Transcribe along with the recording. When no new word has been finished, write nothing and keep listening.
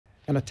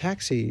And a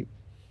taxi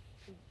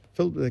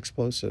filled with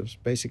explosives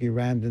basically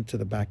rammed into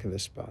the back of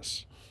this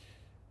bus.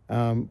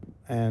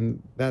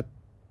 And that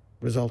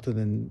resulted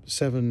in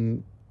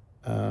seven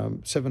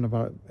of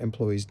our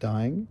employees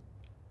dying,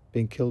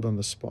 being killed on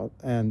the spot,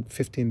 and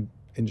 15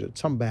 injured,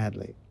 some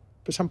badly,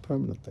 but some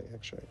permanently,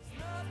 actually.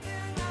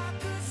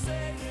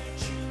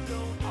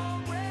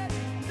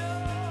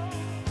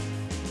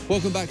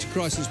 Welcome back to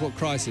Crisis What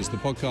Crisis, the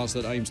podcast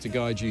that aims to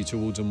guide you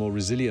towards a more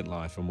resilient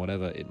life and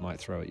whatever it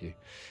might throw at you.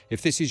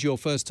 If this is your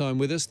first time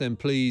with us, then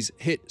please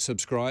hit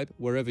subscribe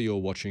wherever you're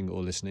watching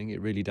or listening. It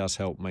really does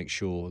help make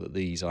sure that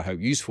these, I hope,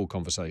 useful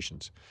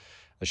conversations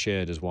are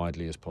shared as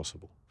widely as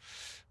possible.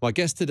 My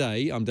guest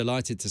today, I'm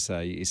delighted to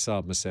say, is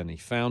Saad Mohseni,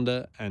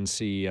 founder and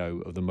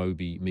CEO of the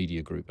Mobi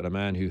Media Group, and a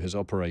man who has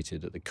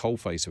operated at the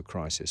coalface of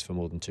crisis for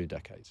more than 2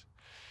 decades.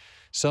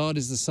 Saad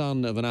is the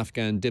son of an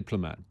Afghan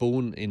diplomat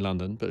born in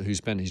London, but who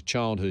spent his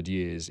childhood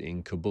years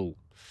in Kabul.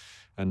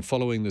 And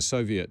following the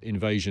Soviet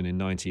invasion in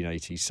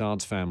 1980,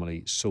 Saad's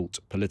family sought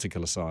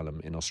political asylum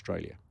in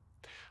Australia.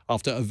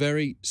 After a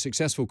very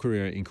successful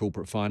career in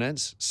corporate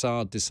finance,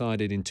 Saad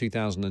decided in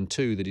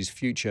 2002 that his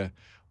future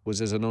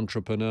was as an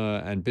entrepreneur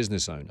and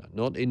business owner,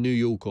 not in New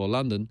York or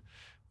London,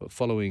 but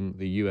following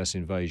the US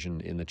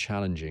invasion in the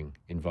challenging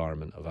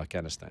environment of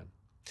Afghanistan.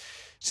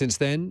 Since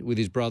then, with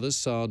his brothers,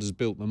 Saad has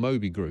built the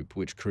Mobi Group,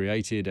 which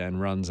created and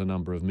runs a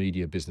number of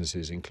media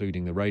businesses,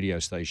 including the radio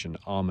station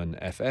Armen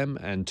FM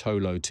and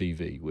TOLO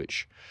TV,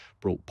 which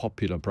brought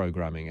popular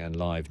programming and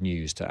live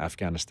news to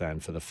Afghanistan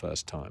for the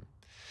first time.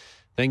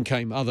 Then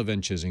came other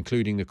ventures,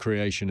 including the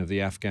creation of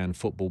the Afghan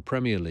Football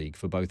Premier League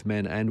for both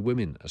men and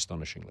women,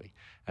 astonishingly,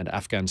 and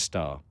Afghan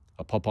Star,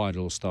 a pop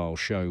idol-style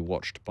show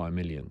watched by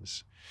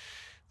millions.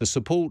 The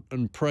support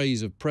and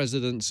praise of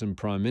presidents and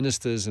prime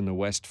ministers in the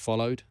West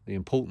followed, the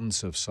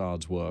importance of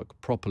Saad's work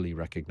properly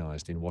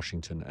recognised in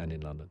Washington and in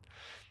London.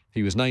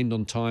 He was named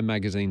on Time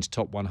magazine's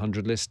top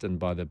 100 list and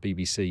by the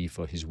BBC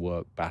for his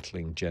work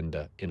battling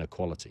gender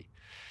inequality.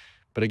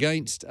 But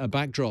against a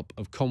backdrop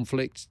of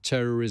conflict,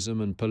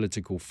 terrorism and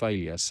political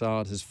failure,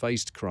 Saad has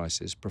faced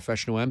crisis,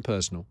 professional and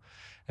personal,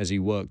 as he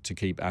worked to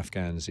keep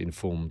Afghans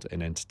informed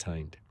and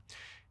entertained.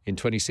 In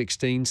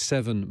 2016,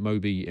 7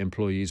 Mobi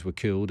employees were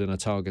killed in a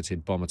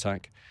targeted bomb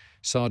attack.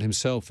 Saad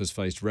himself has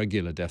faced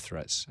regular death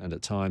threats and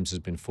at times has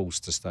been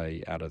forced to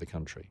stay out of the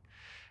country.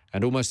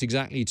 And almost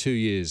exactly 2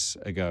 years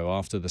ago,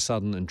 after the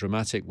sudden and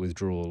dramatic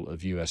withdrawal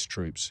of US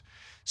troops,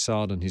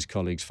 Saad and his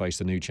colleagues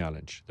faced a new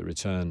challenge, the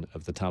return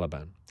of the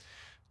Taliban.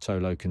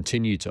 TOLO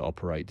continued to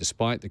operate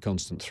despite the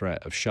constant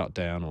threat of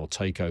shutdown or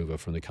takeover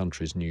from the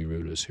country's new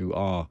rulers, who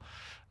are,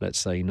 let's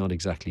say, not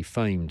exactly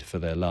famed for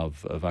their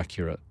love of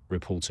accurate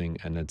reporting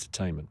and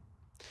entertainment.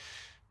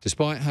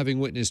 Despite having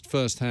witnessed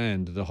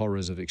firsthand the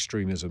horrors of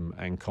extremism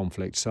and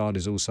conflict, Saad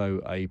is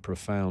also a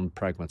profound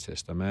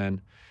pragmatist, a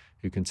man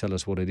who can tell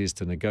us what it is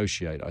to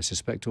negotiate, I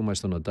suspect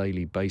almost on a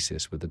daily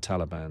basis, with the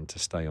Taliban to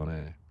stay on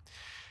air.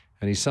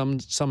 And he's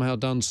somehow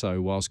done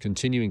so whilst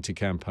continuing to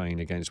campaign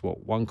against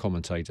what one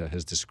commentator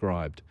has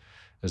described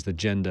as the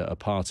gender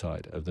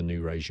apartheid of the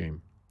new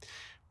regime.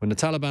 When the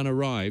Taliban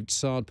arrived,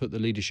 Saad put the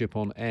leadership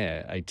on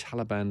air, a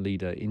Taliban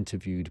leader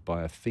interviewed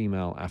by a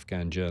female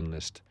Afghan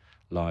journalist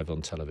live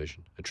on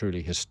television, a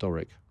truly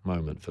historic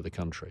moment for the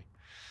country.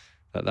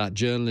 That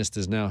journalist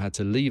has now had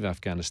to leave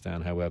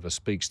Afghanistan, however,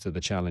 speaks to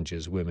the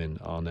challenges women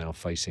are now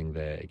facing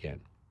there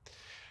again.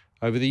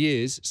 Over the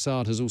years,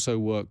 Saad has also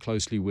worked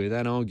closely with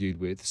and argued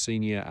with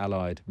senior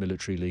allied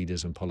military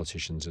leaders and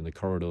politicians in the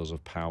corridors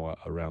of power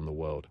around the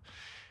world.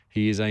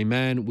 He is a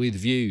man with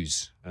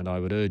views, and I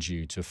would urge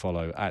you to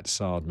follow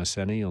 @Saad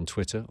Mohseni on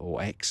Twitter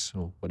or X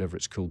or whatever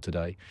it's called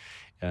today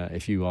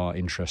if you are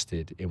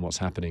interested in what's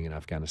happening in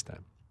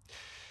Afghanistan.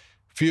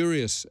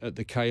 Furious at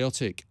the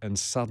chaotic and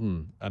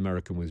sudden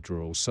American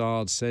withdrawal,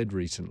 Saad said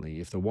recently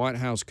if the White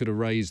House could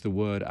erase the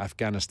word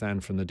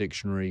Afghanistan from the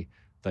dictionary,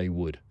 they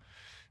would.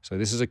 So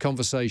this is a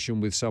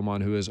conversation with someone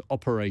who has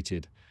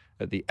operated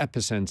at the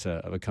epicenter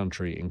of a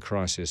country in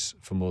crisis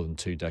for more than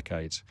 2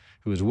 decades,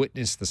 who has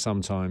witnessed the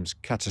sometimes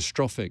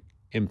catastrophic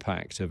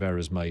impact of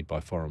errors made by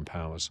foreign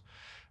powers,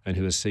 and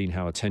who has seen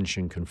how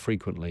attention can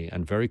frequently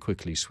and very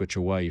quickly switch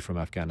away from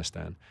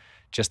Afghanistan,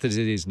 just as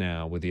it is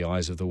now with the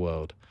eyes of the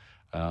world,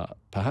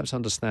 perhaps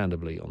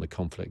understandably, on the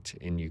conflict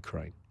in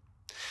Ukraine.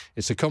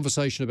 It's a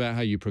conversation about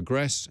how you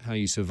progress, how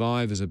you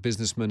survive as a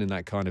businessman in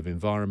that kind of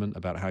environment,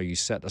 about how you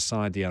set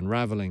aside the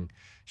unraveling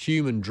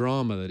human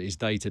drama that is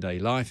day-to-day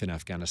life in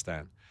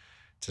Afghanistan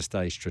to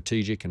stay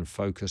strategic and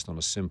focused on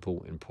a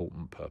simple,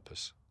 important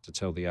purpose, to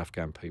tell the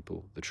Afghan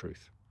people the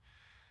truth.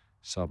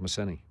 Saad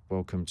Mohseni,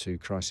 welcome to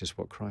Crisis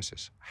What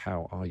Crisis.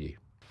 How are you?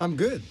 I'm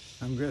good.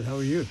 How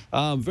are you?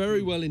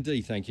 Very well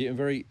indeed, thank you. I'm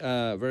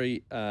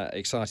very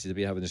excited to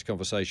be having this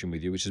conversation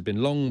with you, which has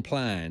been long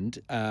planned,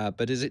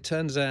 but as it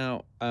turns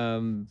out,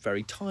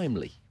 very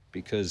timely,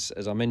 because,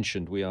 as I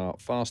mentioned, we are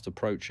fast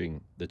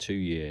approaching the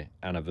 2-year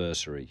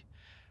anniversary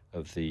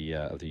of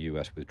the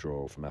US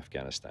withdrawal from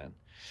Afghanistan.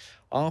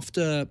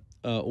 After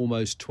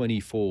almost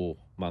 24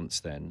 months,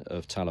 then,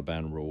 of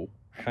Taliban rule,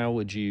 how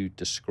would you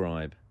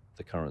describe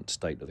the current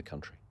state of the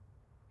country?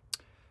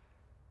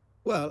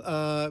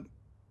 Well,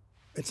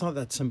 it's not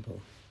that simple,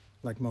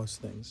 like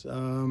most things.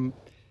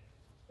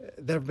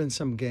 There have been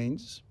some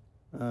gains.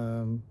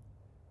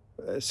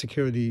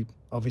 Security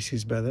obviously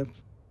is better.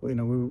 You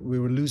know, we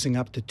were losing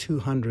up to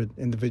 200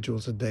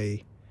 individuals a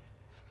day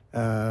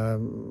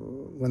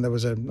when there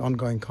was an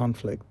ongoing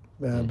conflict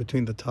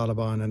between the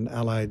Taliban and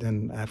allied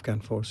and Afghan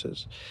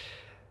forces.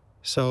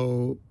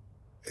 So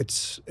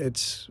it's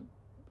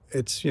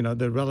you know,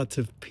 the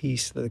relative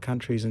peace that the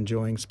country is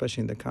enjoying,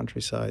 especially in the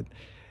countryside,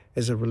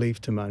 is a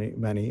relief to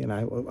many, and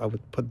I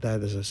would put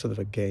that as a sort of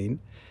a gain.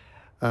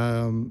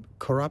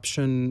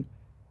 Corruption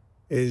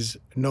is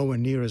nowhere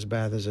near as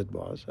bad as it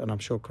was, and I'm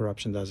sure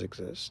corruption does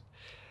exist.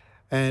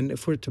 And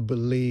if we're to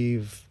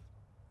believe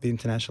the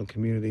international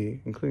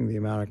community, including the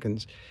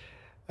Americans,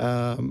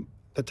 the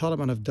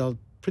Taliban have dealt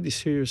pretty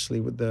seriously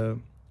with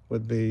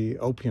the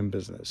opium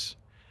business,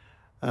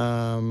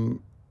 to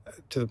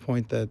the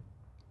point that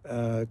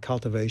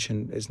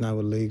cultivation is now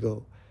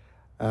illegal,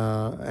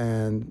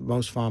 and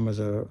most farmers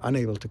are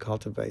unable to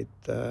cultivate.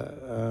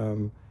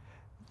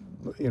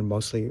 You know,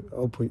 mostly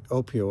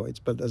opioids,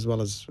 but as well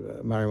as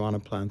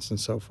marijuana plants and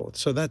so forth.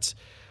 So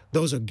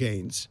those are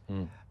gains.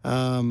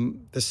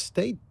 The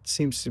state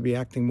seems to be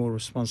acting more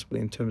responsibly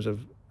in terms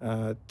of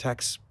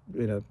tax,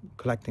 you know,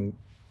 collecting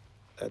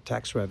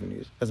tax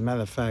revenues. As a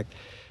matter of fact,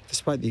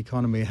 despite the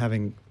economy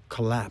having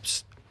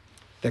collapsed,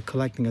 they're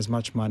collecting as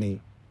much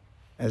money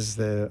as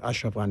the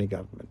Ashraf Ghani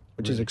government,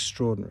 which is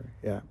extraordinary.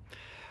 Yeah.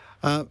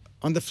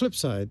 On the flip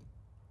side,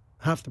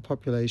 half the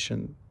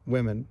population,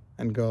 women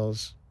and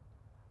girls,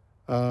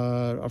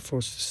 are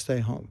forced to stay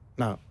home.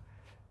 Now,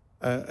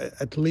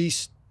 at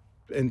least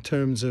in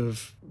terms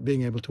of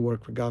being able to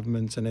work for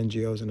governments and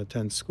NGOs and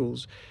attend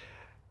schools,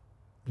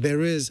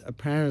 there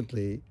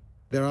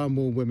are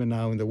more women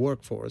now in the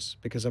workforce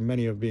because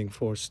many are being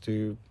forced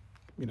to,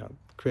 you know,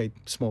 create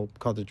small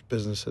cottage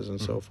businesses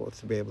and so forth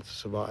to be able to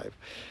survive.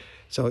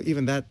 So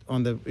even that,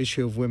 on the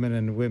issue of women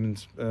and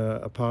women's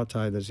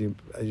apartheid, as you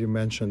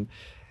mentioned,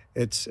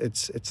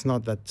 it's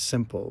not that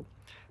simple.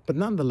 But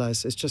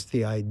nonetheless, it's just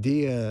the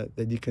idea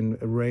that you can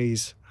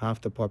erase half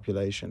the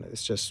population.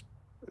 It's just,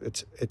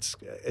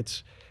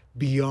 it's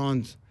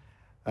beyond,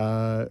 you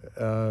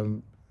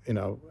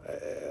know,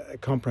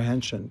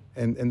 comprehension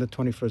in the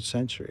 21st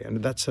century,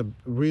 and that's a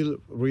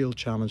real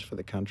challenge for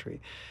the country.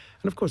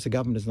 And of course, the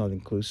government is not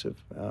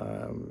inclusive.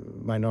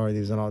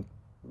 Minorities are not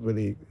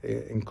really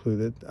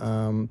included.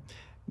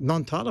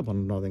 Non-Taliban are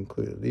not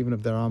included. Even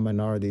if there are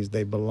minorities,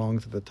 they belong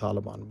to the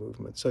Taliban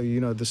movement. So,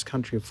 you know, this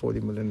country of 40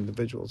 million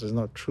individuals is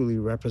not truly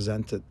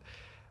represented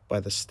by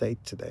the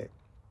state today.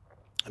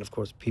 And of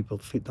course, people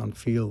don't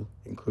feel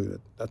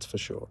included, that's for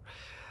sure.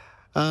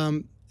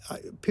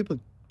 People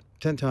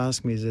tend to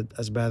ask me, is it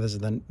as bad as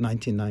the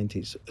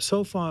 1990s?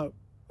 So far,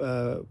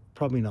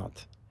 probably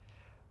not.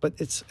 But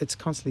it's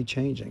constantly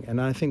changing. And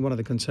I think one of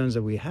the concerns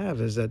that we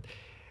have is that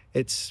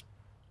it's,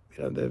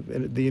 you know,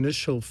 the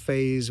initial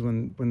phase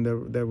when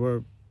there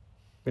were,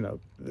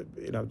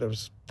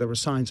 there were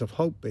signs of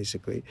hope,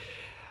 basically.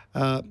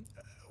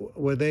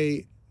 Were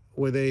they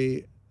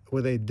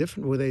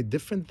different? Were they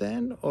different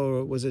then,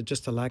 or was it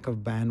just a lack of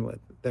bandwidth,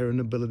 their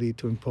inability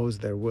to impose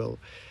their will?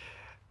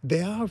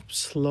 They are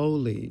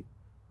slowly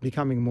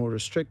becoming more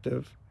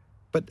restrictive,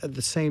 but at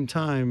the same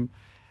time,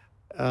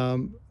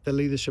 the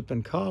leadership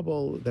in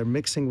Kabul, they're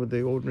mixing with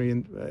the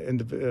ordinary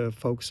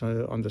folks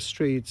on the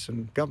streets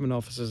and government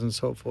offices and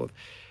so forth.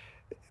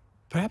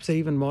 Perhaps they're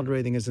even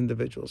moderating as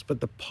individuals, but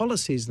the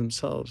policies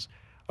themselves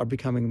are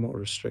becoming more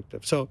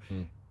restrictive. So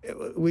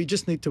we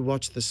just need to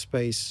watch the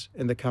space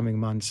in the coming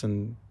months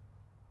and,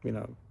 you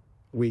know,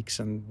 weeks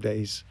and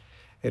days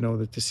in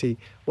order to see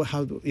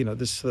how, you know,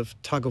 this sort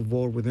of tug of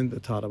war within the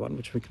Taliban,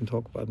 which we can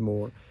talk about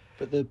more.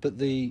 But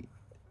the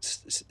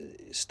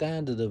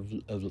standard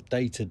of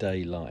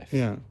day-to-day life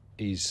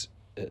has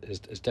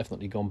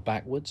definitely gone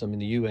backwards. I mean,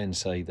 the UN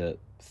say that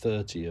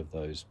 30 of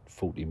those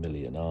 40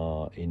 million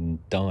are in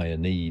dire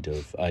need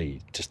of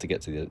aid just to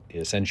get to the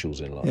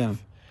essentials in life. Yeah.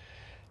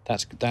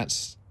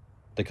 That's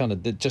the kind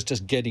of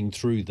just getting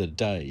through the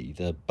day,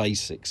 the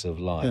basics of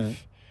life. Yeah.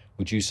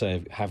 Would you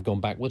say have gone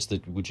backwards?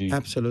 Would you?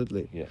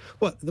 Absolutely. Yeah.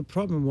 Well, the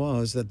problem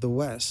was that the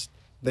West,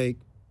 they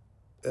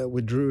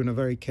withdrew in a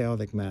very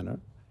chaotic manner.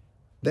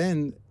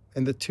 Then,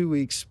 in the 2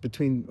 weeks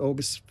between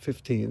August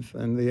 15th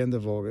and the end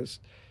of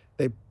August,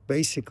 they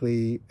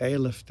basically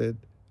airlifted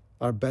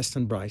our best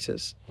and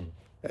brightest.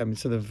 I mean,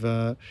 sort of,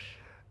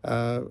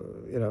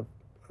 you know,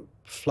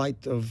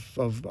 flight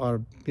of our,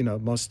 you know,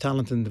 most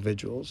talented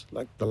individuals,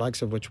 like the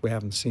likes of which we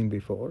haven't seen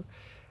before.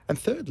 And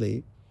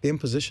thirdly, the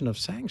imposition of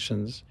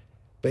sanctions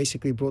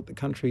basically brought the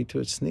country to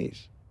its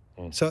knees.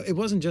 So it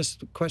wasn't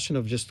just a question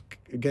of just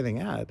getting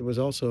out. It was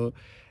also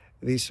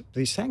these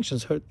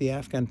sanctions hurt the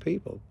Afghan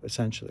people,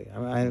 essentially.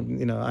 I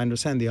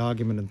understand the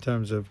argument in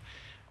terms of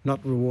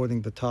not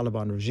rewarding the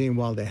Taliban regime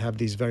while they have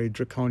these very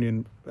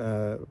draconian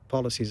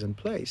policies in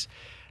place.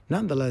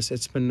 Nonetheless,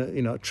 it's been,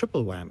 you know, a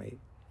triple whammy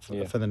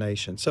for the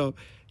nation. So,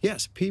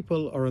 yes,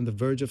 people are on the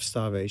verge of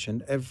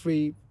starvation.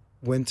 Every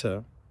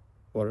winter,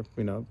 or,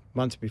 you know,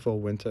 months before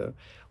winter,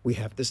 we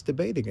have this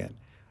debate again.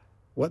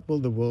 what will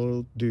the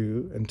world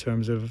do in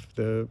terms of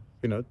the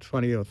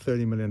 20 or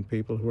 30 million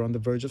people who are on the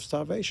verge of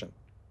starvation?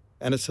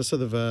 And it's a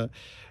sort of a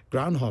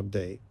Groundhog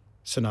Day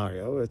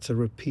scenario. It's a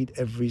repeat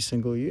every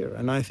single year.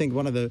 And I think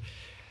one of the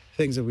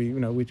things that we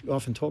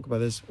often talk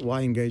about is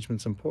why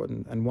engagement's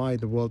important and why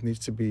the world needs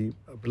to be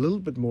a little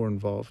bit more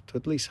involved to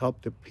at least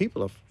help the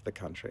people of the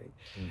country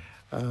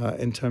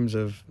in terms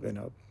of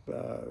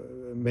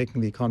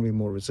making the economy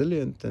more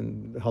resilient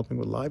and helping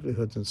with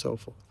livelihoods and so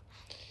forth.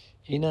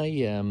 In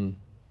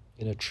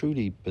a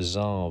truly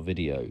bizarre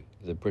video,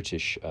 the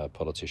British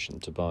politician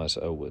Tobias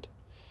Ellwood,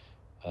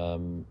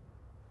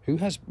 who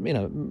has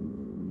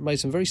made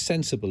some very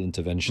sensible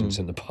interventions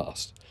in the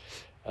past.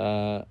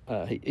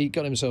 He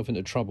got himself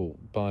into trouble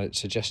by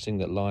suggesting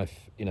that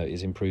life,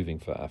 is improving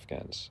for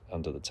Afghans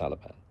under the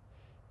Taliban,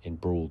 in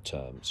broad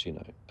terms.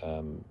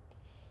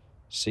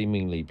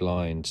 Seemingly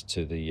blind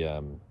to the,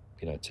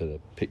 to the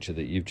picture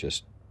that you've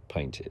just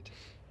painted.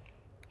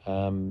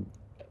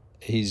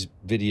 His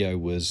video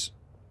was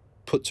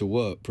put to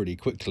work pretty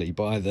quickly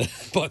by the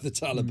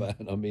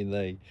Taliban. I mean,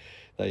 they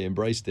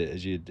embraced it,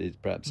 as you'd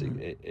perhaps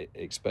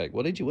expect.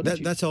 What did you?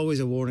 That's always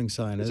a warning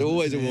sign. It's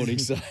always a warning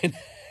sign.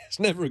 It's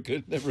never a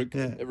good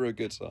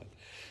sign.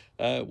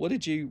 What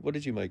did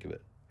you make of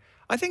it?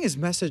 I think his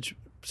message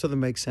sort of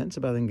makes sense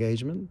about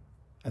engagement.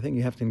 I think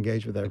you have to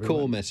engage with everyone. The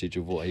core message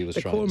of what he was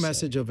trying to say. The core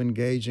message of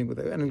engaging with,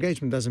 and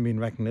engagement doesn't mean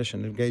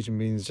recognition. Engagement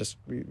means just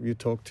you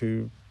talk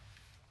to,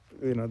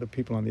 the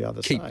people on the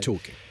other side. Keep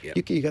talking. Yeah.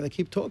 You got to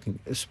keep talking,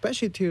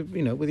 especially to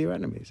with your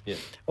enemies,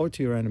 or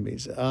to your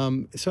enemies.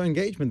 So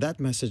engagement, that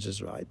message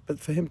is right. But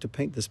for him to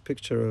paint this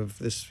picture of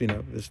this,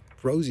 this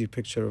rosy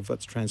picture of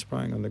what's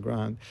transpiring on the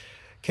ground,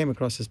 came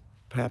across as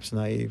perhaps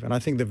naive. And I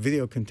think the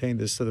video contained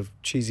this sort of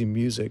cheesy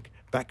music,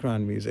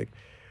 background music,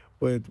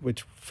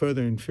 which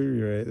further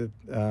infuriated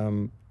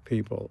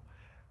people,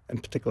 in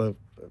particular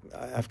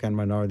Afghan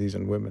minorities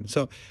and women.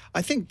 So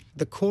I think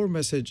the core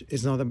message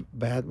is not a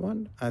bad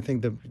one. I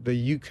think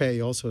the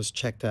UK also has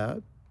checked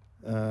out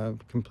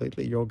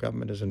completely. Your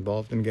government is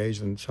involved,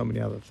 engaged in so many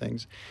other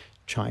things.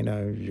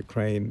 China,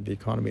 Ukraine, the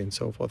economy, and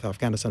so forth.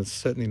 Afghanistan is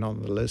certainly not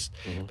on the list.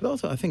 But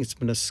also I think it's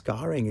been a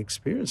scarring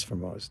experience for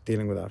most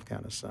dealing with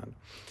Afghanistan.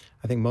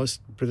 I think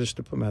most British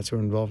diplomats who are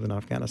involved in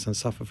Afghanistan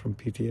suffer from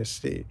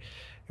PTSD.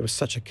 It was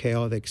such a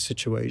chaotic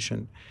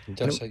situation. You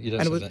don't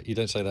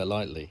say that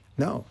lightly.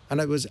 No,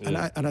 and it was, and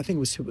I think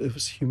it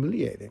was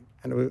humiliating.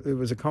 And it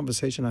was a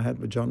conversation I had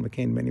with John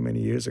McCain many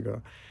years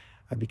ago.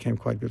 I became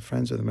quite good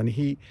friends with him, and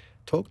he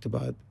talked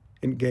about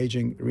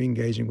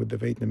re-engaging with the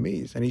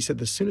Vietnamese. And he said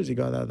as soon as he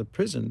got out of the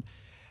prison,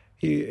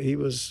 he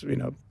was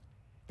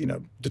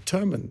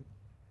determined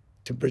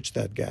to bridge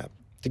that gap,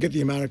 to get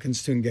the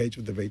Americans to engage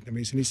with the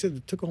Vietnamese. And he said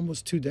it took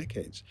almost 2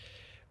 decades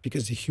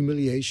because the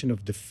humiliation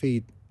of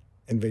defeat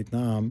in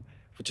Vietnam,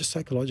 which just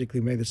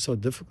psychologically made it so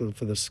difficult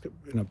for the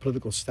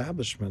political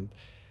establishment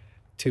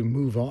to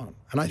move on.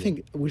 And I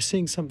think we're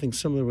seeing something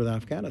similar with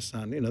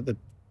Afghanistan.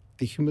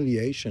 The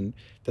humiliation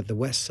that the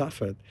West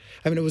suffered.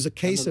 I mean, it was a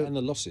case and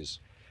the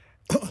losses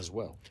as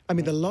well. I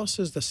mean, the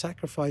losses, the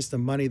sacrifice, the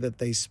money that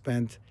they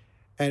spent,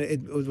 and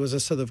it was a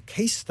sort of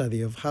case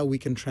study of how we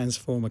can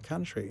transform a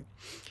country.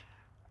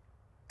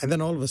 And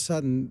then all of a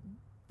sudden,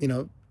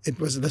 it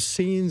was the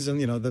scenes, and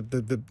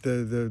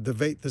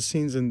the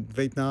scenes in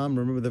Vietnam.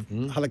 Remember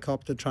the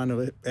helicopter trying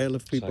to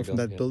airlift people from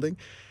that building.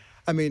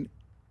 I mean,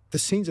 the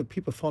scenes of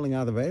people falling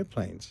out of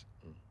airplanes.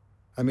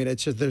 I mean,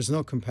 it's just there's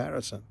no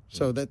comparison.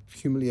 So that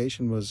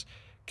humiliation was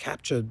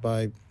captured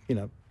by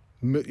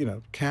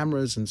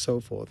cameras and so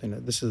forth.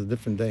 This is a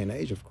different day and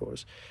age, of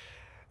course.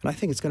 And I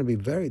think it's going to be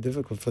very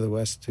difficult for the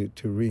West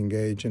to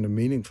re-engage in a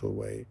meaningful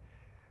way.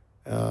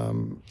 I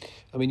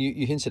mean,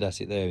 you hinted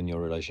at it there in your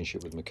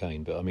relationship with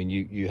McCain, but I mean,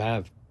 you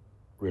have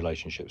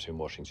relationships in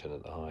Washington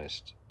at the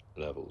highest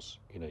levels.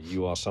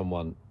 You are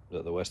someone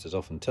that the West has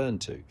often turned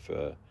to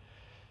for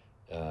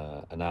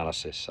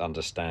analysis,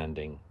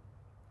 understanding,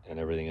 and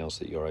everything else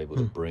that you're able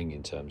to bring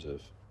in terms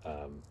of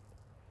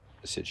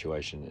the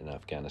situation in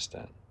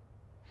Afghanistan.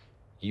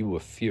 You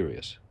were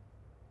furious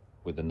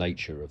with the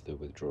nature of the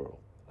withdrawal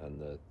and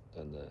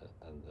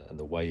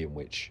the way in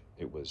which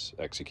it was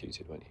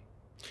executed, weren't you?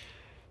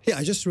 Yeah,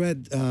 I just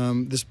read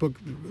this book,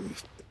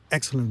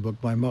 excellent book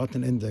by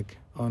Martin Indyk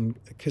on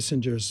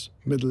Kissinger's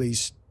Middle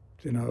East,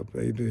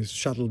 the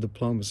shuttle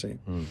diplomacy,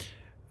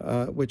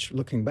 which,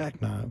 looking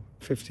back now,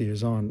 50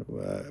 years on,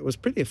 was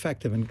pretty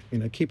effective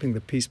in keeping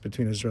the peace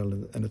between Israel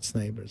and its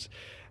neighbors,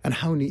 and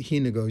how he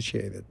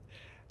negotiated.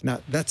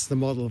 Now, that's the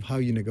model of how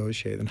you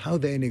negotiate, and how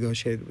they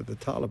negotiated with the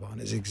Taliban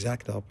is the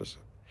exact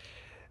opposite.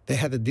 They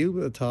had a deal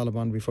with the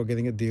Taliban before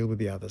getting a deal with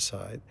the other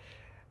side,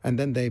 and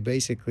then they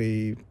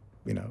basically,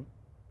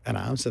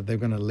 announced that they're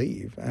going to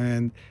leave.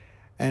 And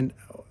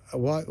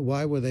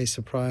why were they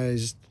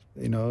surprised?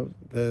 The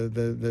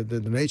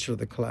nature of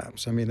the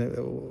collapse. I mean,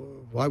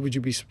 why would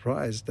you be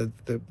surprised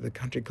that the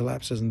country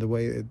collapses in the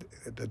way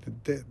that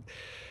it did?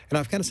 In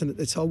Afghanistan,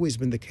 it's always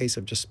been the case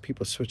of just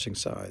people switching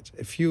sides.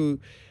 If you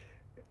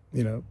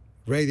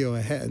radio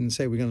ahead and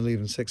say we're going to leave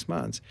in 6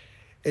 months,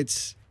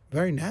 it's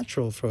very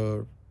natural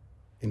for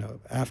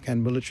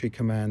Afghan military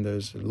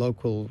commanders,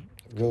 local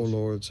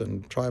warlords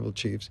and tribal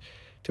chiefs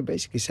to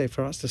basically say,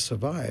 for us to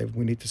survive,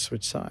 we need to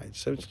switch sides.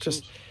 So it's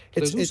just...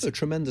 There's also a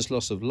tremendous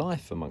loss of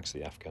life amongst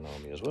the Afghan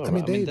army as well.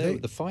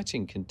 The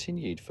fighting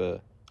continued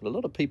for... A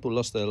lot of people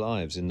lost their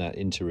lives in that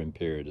interim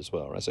period as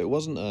well, right? So it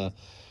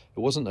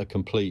wasn't a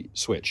complete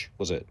switch,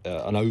 was it?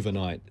 An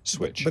overnight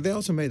switch. But they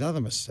also made other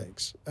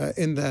mistakes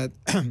in that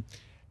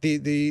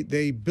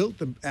they built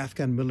the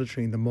Afghan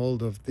military in the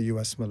mold of the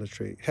U.S.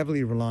 military,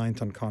 heavily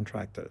reliant on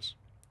contractors.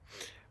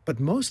 But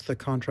most of the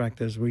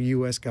contractors were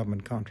U.S.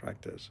 government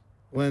contractors.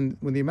 When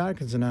the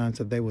Americans announced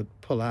that they would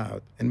pull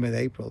out in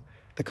mid-April,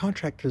 the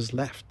contractors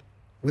left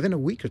within a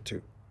week or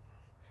two.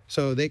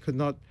 So they could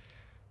not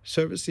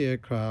service the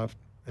aircraft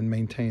and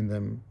maintain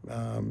them.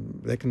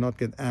 They could not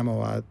get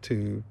ammo out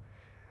to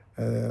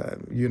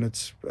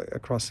units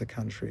across the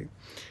country.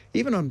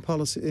 Even on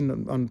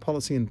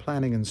policy and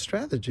planning and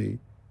strategy,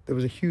 there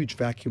was a huge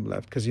vacuum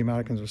left because the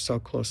Americans were so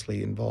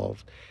closely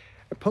involved.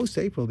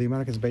 Post-April, the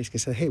Americans basically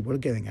said, hey, we're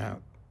getting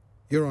out.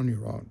 You're on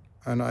your own.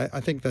 And I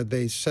think that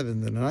they said it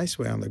in a nice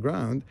way on the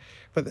ground,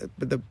 but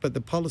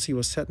the policy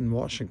was set in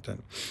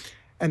Washington.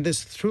 And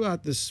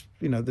throughout this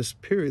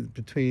period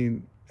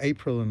between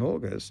April and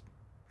August,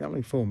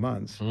 only 4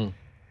 months,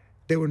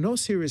 there were no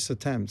serious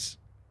attempts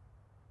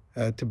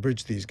to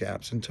bridge these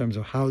gaps in terms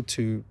of how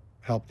to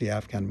help the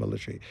Afghan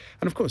military.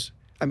 And of course,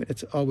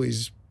 it's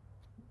always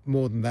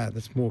more than that.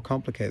 It's more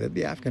complicated.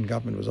 The Afghan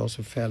government was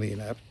also fairly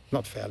inept.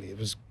 Not fairly, it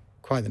was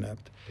quite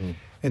inept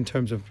in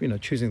terms of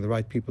choosing the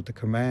right people to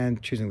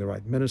command, choosing the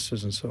right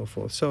ministers and so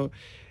forth. So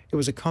it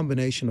was a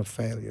combination of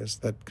failures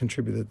that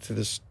contributed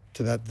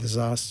to that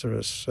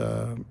disastrous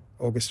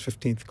August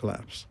 15th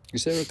collapse.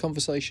 Is there a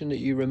conversation that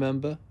you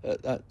remember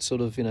at that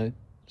sort of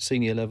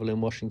senior level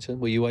in Washington?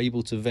 Were you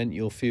able to vent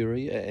your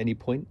fury at any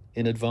point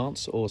in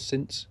advance or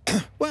since?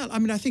 Well,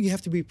 I think you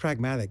have to be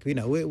pragmatic.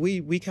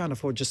 We can't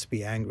afford just to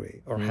be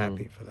angry or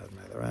happy for that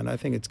matter. And I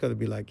think it's got to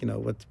be like,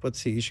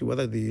 what's the issue? What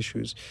are the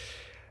issues?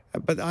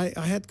 But I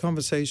had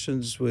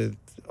conversations with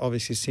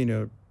obviously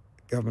senior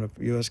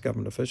U.S.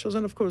 government officials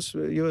and of course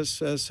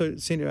U.S.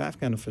 Senior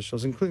Afghan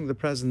officials, including the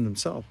president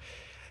himself,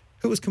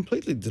 who was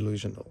completely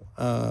delusional.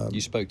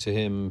 You spoke to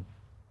him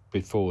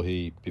before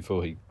he.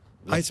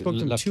 I spoke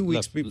to him 2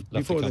 weeks before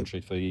the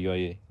country for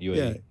UAE.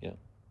 Yeah.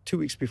 2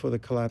 weeks before the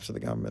collapse of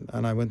the government,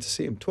 and I went to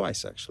see him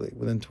twice actually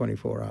within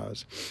 24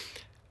 hours.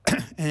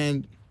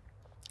 And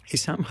he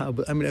somehow,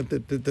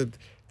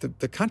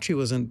 the country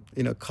wasn't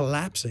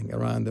collapsing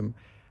around him,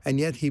 and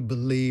yet he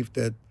believed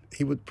that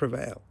he would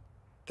prevail.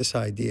 This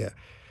idea,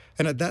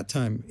 and at that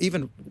time,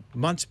 even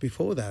months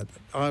before that,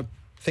 our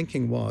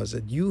thinking was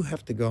that you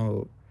have to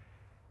go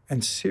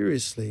and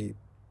seriously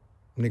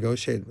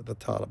negotiate with the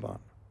Taliban,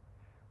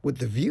 with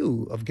the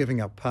view of giving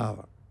up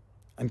power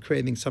and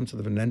creating some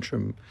sort of an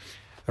interim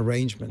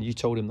arrangement. You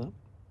told him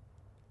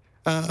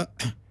that?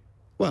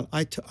 Well,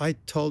 I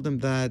told him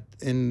that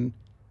in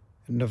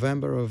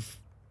November of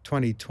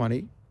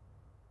 2020,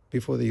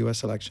 before the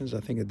U.S. elections, I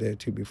think a day or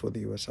two before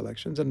the U.S.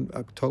 elections, in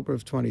October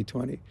of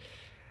 2020.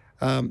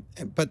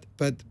 But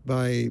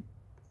by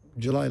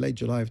late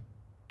July of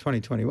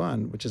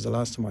 2021, which is the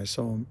last time I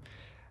saw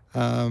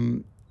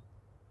him,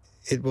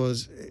 it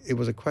was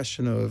a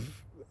question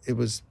of, it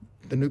was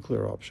the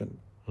nuclear option.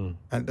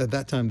 And at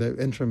that time, the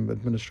interim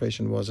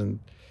administration wasn't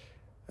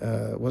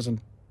on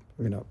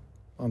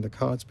the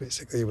cards,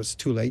 basically. It was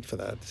too late for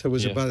that. So it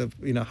was about,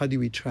 how do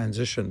we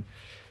transition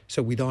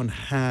so we don't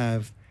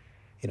have,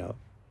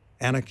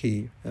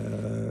 anarchy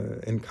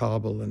in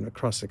Kabul and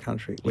across the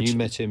country. You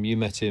met him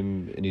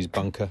in his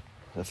bunker,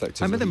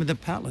 effectively. I met him in the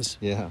palace.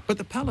 Yeah. But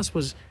the palace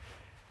was,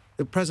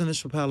 the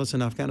presidential palace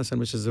in Afghanistan,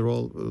 which is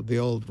the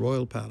old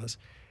royal palace,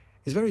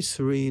 is very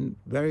serene,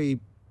 very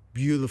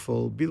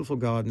beautiful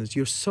gardens.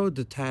 You're so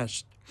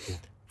detached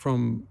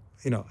from,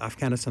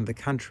 Afghanistan, the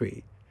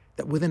country,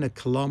 that within a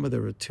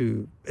kilometer or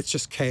two, it's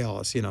just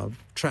chaos,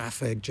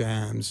 traffic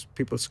jams,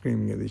 people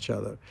screaming at each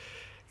other,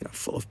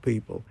 full of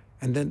people.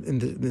 And then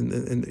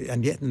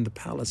and yet in the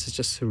palace, it's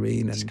just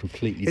serene. It's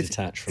completely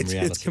detached from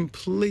reality. It's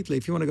completely,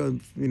 if you want to go,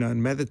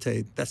 and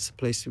meditate, that's the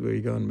place where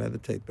you go and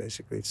meditate,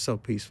 basically. It's so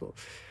peaceful.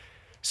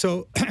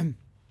 So I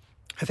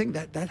think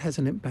that has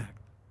an impact.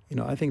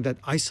 I think that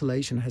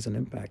isolation has an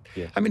impact.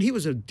 Yeah. He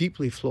was a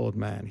deeply flawed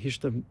man. He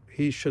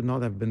should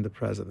not have been the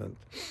president.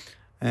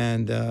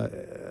 And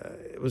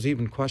it was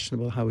even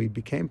questionable how he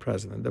became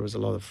president. There was a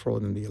lot of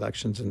fraud in the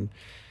elections in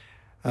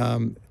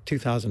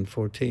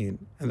 2014,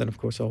 and then of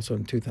course also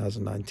in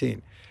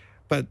 2019.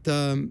 But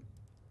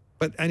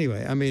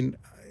anyway,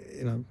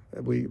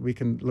 we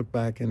can look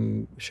back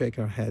and shake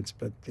our heads,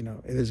 but it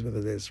is what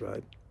it is,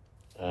 right?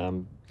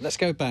 Let's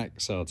go back,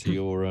 Saad, to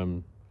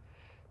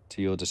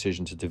your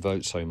decision to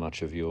devote so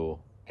much of your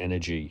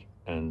energy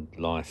and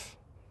life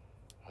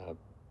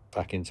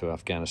back into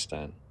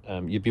Afghanistan.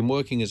 You've been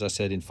working, as I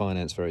said, in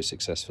finance very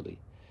successfully.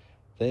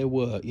 There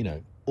were,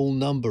 all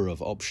number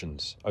of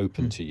options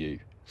open to you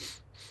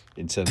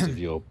in terms of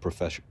your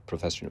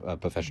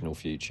professional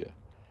future.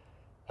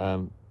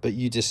 But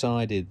you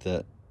decided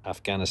that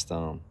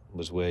Afghanistan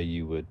was where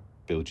you would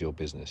build your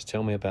business.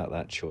 Tell me about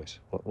that choice.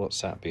 What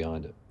sat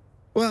behind it?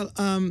 Well,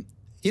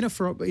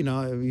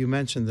 you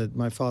mentioned that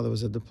my father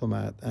was a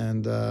diplomat,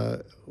 and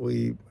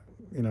we,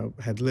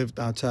 had lived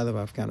outside of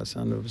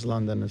Afghanistan. It was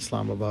London,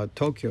 Islamabad,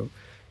 Tokyo,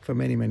 for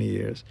many, many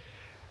years.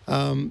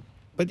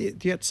 But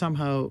yet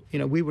somehow,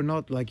 we were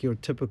not like your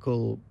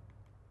typical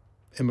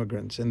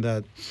immigrants in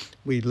that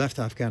we left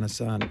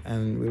Afghanistan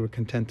and we were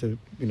content to,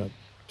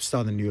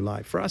 start a new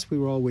life. For us, we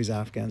were always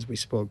Afghans. We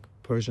spoke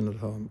Persian at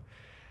home.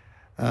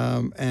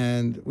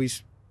 And we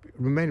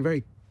remained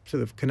very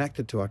sort of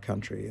connected to our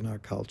country and our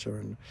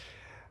culture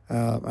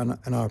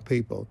and our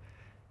people.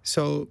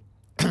 So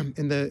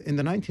in the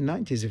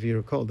 1990s, if you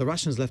recall, the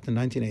Russians left in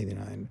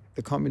 1989.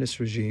 The communist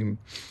regime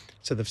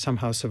sort of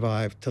somehow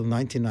survived till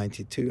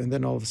 1992, and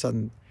then all of a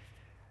sudden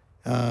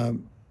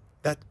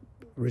that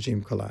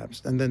regime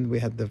collapsed. And then we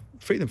had the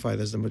freedom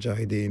fighters, the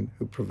Mujahideen,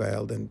 who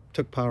prevailed and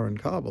took power in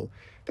Kabul.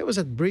 There was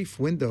a brief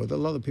window that a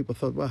lot of people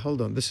thought, well,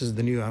 hold on, this is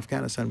the new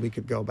Afghanistan. We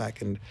could go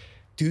back and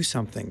do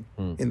something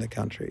in the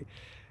country.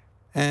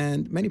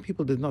 And many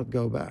people did not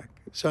go back.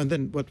 So, and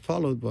then what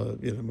followed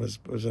was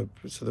a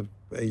sort of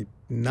a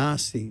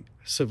nasty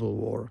civil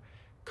war.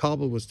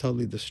 Kabul was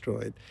totally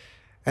destroyed.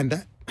 And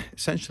that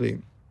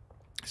essentially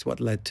is what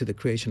led to the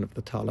creation of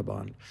the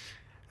Taliban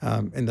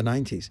in the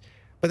 90s.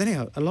 But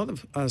anyhow, a lot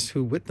of us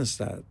who witnessed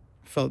that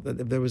felt that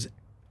if there was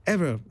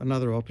ever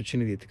another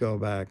opportunity to go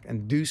back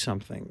and do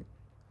something,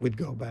 we'd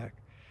go back.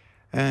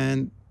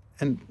 And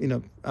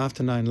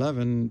after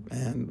 9/11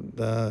 and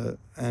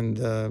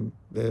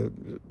the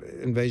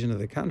invasion of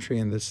the country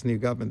and this new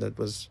government that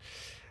was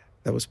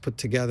put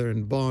together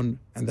in Bonn,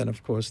 and then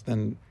of course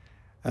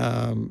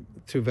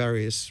through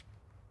various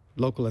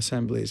local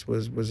assemblies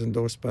was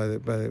endorsed by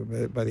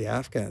the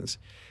Afghans.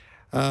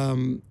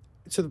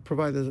 It sort of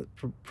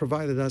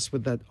provided us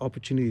with that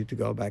opportunity to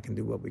go back and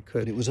do what we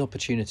could. But it was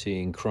opportunity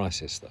in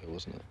crisis, though,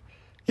 wasn't it?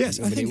 Yes,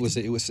 I mean, it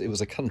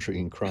was a country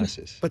in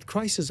crisis. But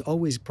crisis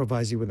always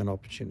provides you with an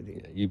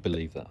opportunity. Yeah, you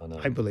believe that, I know.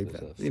 I believe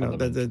that.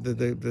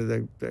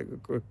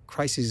 The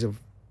crises of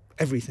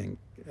everything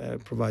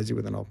provides you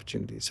with an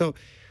opportunity. So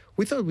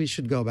we thought we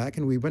should go back,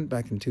 and we went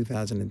back in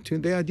 2002.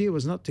 The idea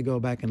was not to go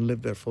back and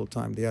live there full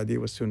time. The idea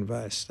was to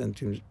invest and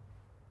to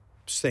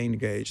stay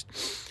engaged.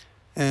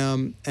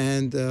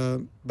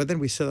 But then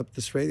we set up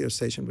this radio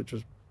station, which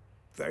was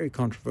very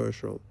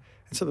controversial,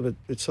 and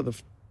it sort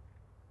of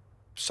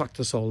sucked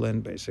us all in,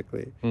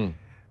 basically. You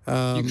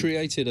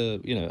created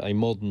a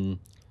modern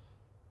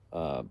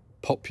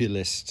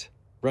populist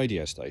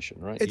radio station,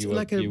 right? It's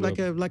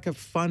like a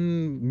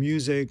fun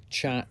music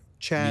chat,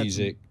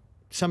 music,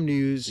 some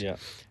news, yeah,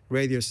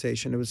 radio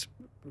station. It was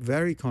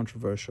very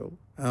controversial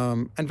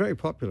and very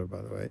popular,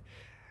 by the way.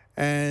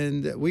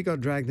 And we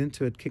got dragged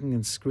into it kicking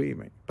and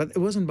screaming. But it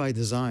wasn't by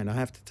design, I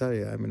have to tell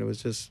you. I mean,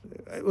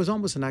 it was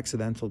almost an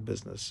accidental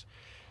business,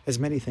 as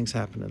many things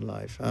happen in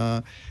life.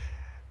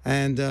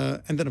 And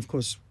then, of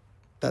course,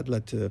 that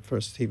led to the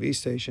first TV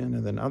station,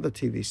 and then other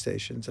TV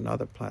stations and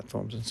other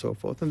platforms and so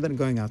forth, and then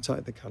going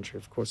outside the country,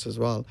 of course, as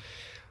well.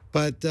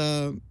 But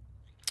yeah,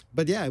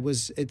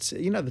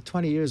 the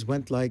 20 years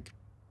went like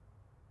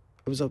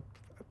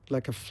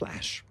a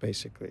flash,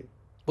 basically.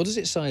 What does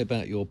it say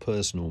about your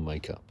personal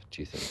makeup,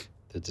 do you think,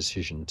 the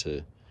decision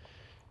to,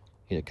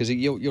 because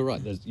you're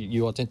right,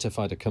 you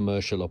identified a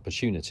commercial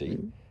opportunity,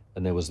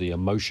 and there was the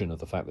emotion of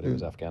the fact that it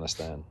was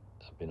Afghanistan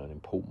had been an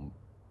important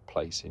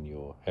place in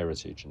your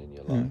heritage and in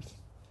your life.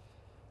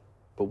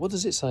 But what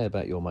does it say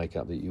about your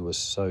makeup that you were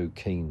so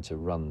keen to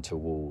run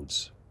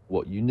towards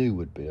what you knew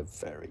would be a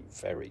very,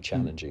 very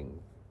challenging,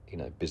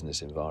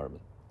 business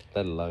environment,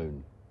 let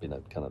alone,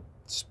 kind of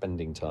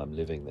spending time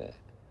living there?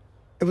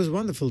 It was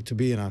wonderful to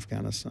be in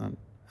Afghanistan.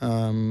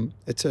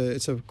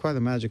 It's quite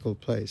a magical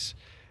place.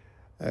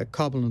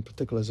 Kabul, in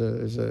particular,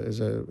 is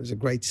a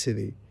great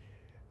city,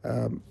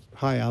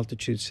 high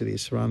altitude city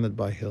surrounded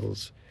by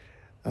hills.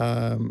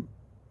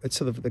 It's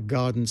sort of the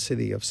garden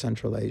city of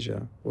Central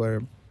Asia,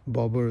 where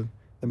Babur,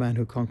 the man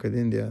who conquered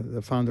India,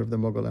 the founder of the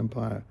Mughal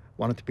Empire,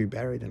 wanted to be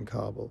buried in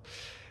Kabul.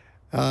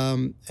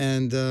 So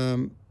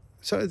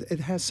it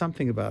has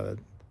something about it.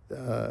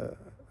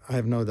 I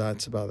have no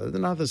doubts about it.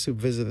 And others who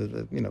visited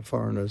it,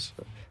 foreigners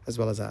as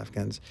well as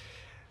Afghans,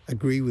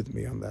 agree with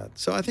me on that.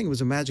 So I think it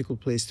was a magical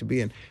place to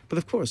be in. But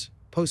of course,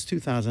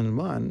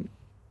 post-2001,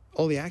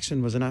 all the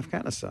action was in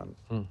Afghanistan.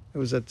 It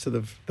was that sort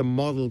of the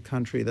model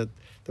country that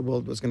the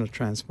world was going to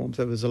transform.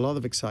 So there was a lot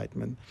of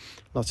excitement,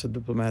 lots of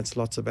diplomats,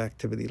 lots of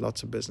activity,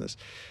 lots of business.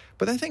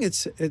 But I think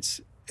it's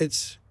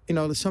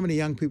there's so many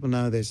young people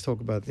nowadays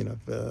talk about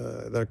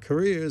their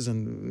careers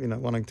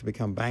and wanting to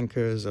become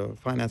bankers or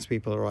finance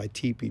people or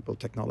IT people,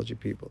 technology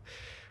people.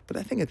 But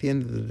I think at the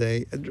end of the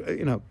day,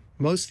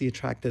 mostly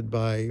attracted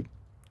by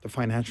the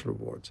financial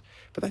rewards.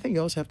 But I think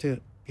you also have to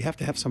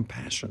have some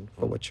passion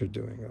for what you're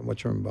doing and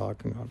what you're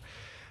embarking on.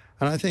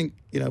 And I think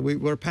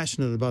we're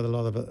passionate about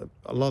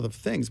a lot of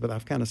things, but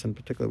Afghanistan in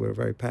particular we're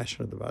very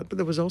passionate about. But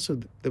there was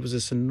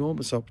this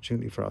enormous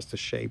opportunity for us to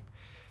shape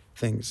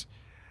things,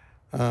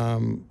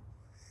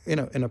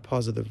 in a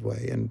positive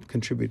way and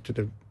contribute to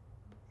the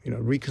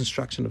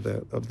reconstruction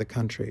of the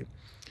country.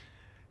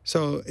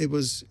 So it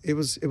was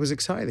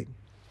exciting,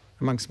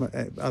 amongst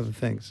other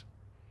things.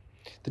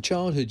 The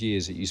childhood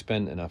years that you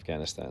spent in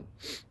Afghanistan,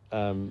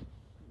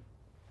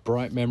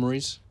 bright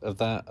memories of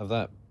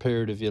that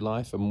period of your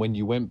life, and when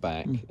you went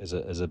back as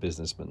a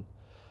businessman,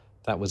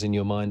 that was in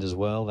your mind as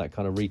well. That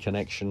kind of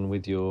reconnection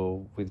with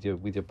your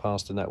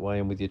past in that way,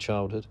 and with your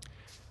childhood.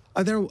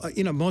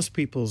 Most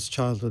people's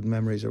childhood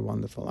memories are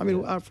wonderful. I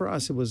mean, for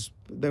us,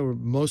 they were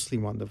mostly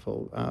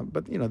wonderful.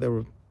 But there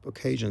were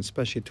occasions,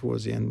 especially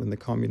towards the end, when the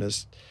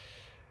communists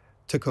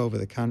took over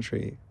the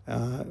country,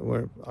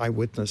 where I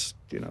witnessed,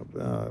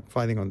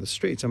 fighting on the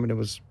streets. I mean, it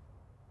was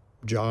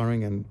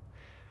jarring and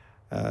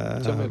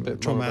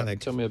traumatic.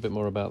 Tell me a bit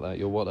more about that.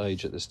 You're what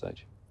age at this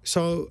stage?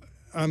 So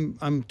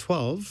I'm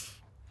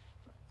 12,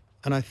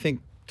 and I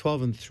think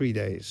 12 and 3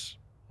 days,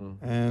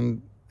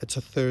 and it's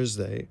a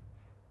Thursday,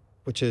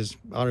 which is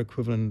our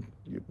equivalent,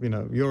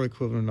 your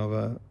equivalent of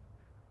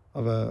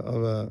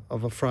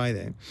a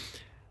Friday.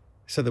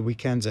 So the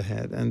weekend's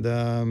ahead, and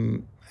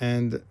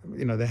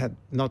they had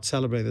not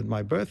celebrated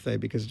my birthday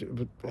because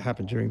it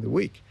happened during the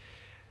week.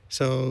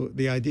 So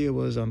the idea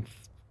was on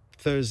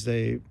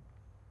Thursday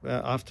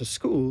after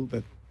school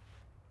that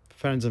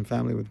friends and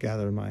family would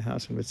gather in my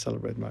house and we'd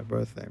celebrate my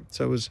birthday.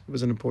 So it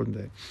was an important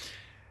day.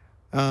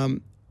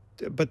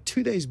 But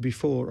 2 days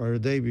before, or a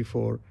day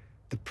before,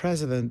 the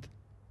president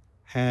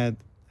had,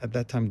 at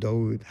that time,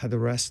 Dawood, had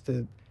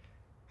arrested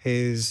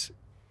his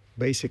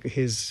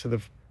sort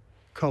of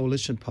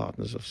coalition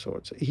partners of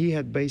sorts. He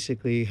had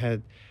basically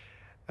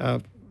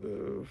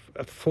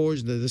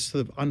forged this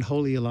sort of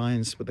unholy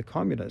alliance with the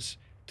communists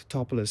to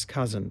topple his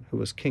cousin, who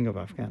was king of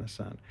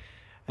Afghanistan,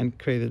 and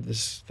created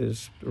this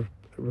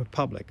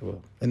republic,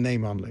 well, a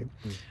name only.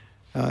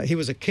 He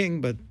was a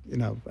king, but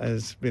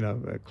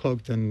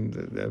cloaked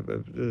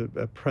in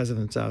a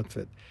president's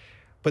outfit.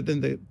 But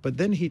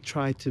then he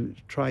tried to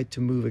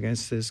move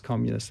against his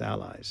communist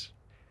allies,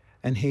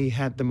 and he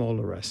had them all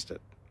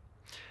arrested.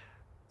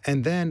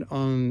 And then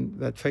on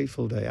that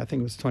fateful day, I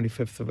think it was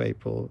 25th of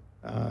April,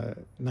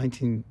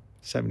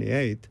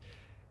 1978,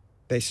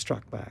 they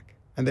struck back.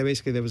 And there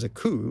was a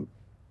coup,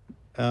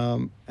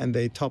 and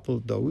they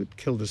toppled Dawood,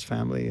 killed his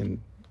family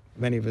and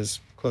many of his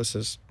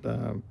closest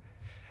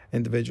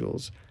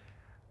individuals.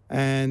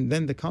 And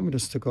then the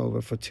communists took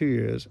over for 2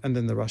 years, and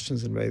then the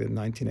Russians invaded in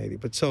 1980.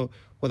 But so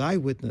what I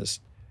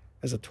witnessed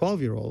as a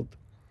 12-year-old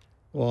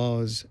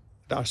was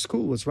our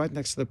school was right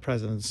next to the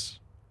president's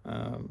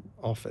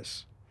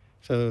office.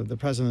 So the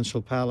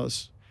presidential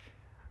palace,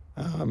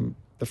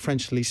 the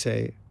French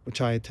lycée,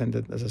 which I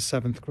attended as a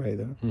 7th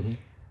grader.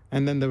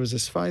 And then there was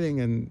this fighting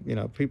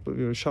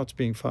and, shots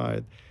being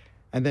fired.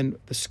 And then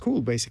the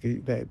school, basically,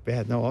 they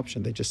had no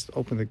option. They just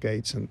opened the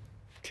gates and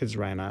kids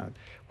ran out.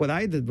 What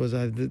I did was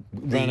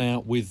ran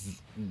out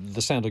with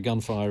the sound of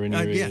gunfire in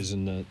your ears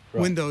and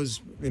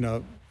windows,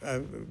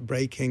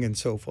 breaking and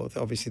so forth.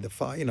 Obviously the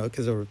fire,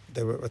 because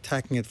they were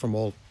attacking it from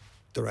all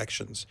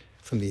directions,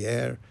 from the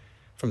air,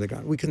 from the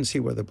ground. We couldn't see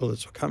where the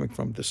bullets were coming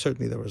from.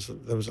 Certainly there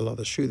was a lot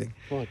of shooting.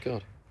 Oh my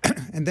God.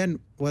 And then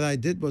what I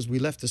did was we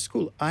left the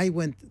school. I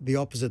went the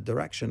opposite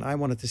direction. I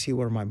wanted to see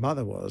where my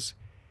mother was,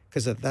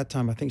 because at that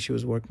time I think she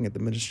was working at the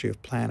Ministry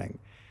of Planning.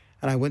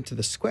 And I went to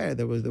the square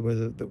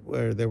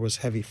where there was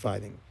heavy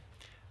fighting.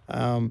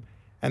 And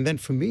then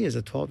for me as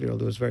a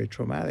 12-year-old, it was very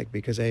traumatic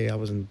because I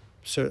wasn't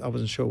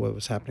sure what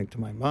was happening to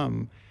my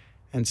mom,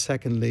 and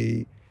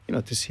secondly,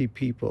 to see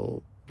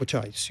people, which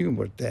I assume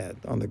were dead,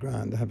 on the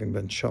ground, having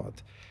been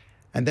shot.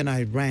 And then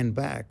I ran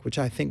back, which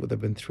I think would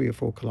have been 3 or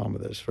 4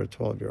 kilometers for a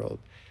 12-year-old.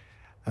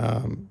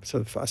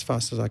 So as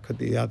fast as I could,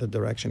 the other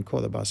direction,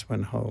 caught the bus,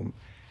 went home.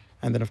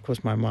 And then, of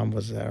course, my mom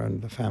was there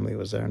and the family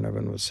was there and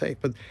everyone was safe.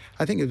 But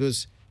I think it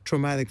was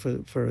traumatic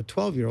for a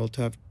 12-year-old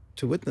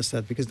to witness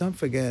that, because don't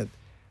forget,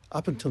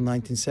 up until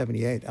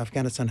 1978,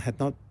 Afghanistan had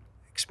not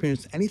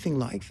experienced anything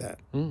like that.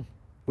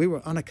 We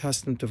were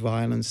unaccustomed to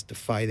violence, to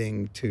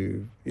fighting,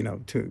 to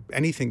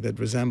anything that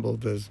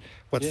resembled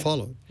what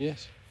followed.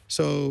 Yes.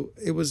 So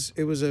it was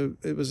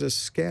a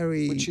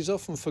scary, which is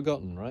often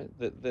forgotten, right?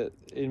 That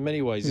in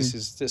many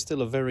ways there's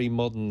still a very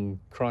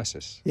modern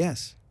crisis.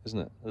 Yes.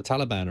 Isn't it? The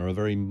Taliban are a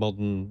very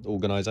modern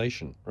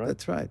organisation, right?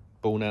 That's right.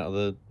 Born out of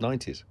the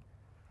 90s.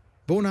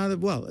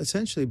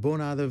 Essentially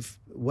born out of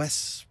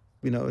West's,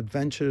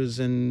 adventures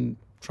in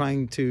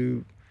trying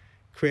to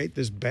create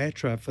this bear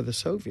trap for the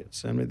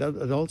Soviets. I mean,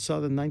 it all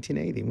started in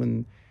 1980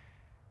 when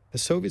the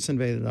Soviets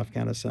invaded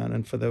Afghanistan,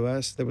 and for the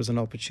West, there was an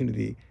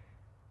opportunity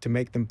to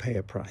make them pay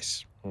a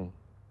price,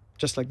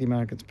 just like the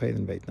Americans paid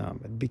in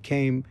Vietnam. It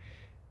became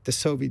the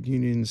Soviet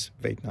Union's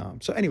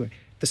Vietnam. So anyway,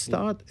 it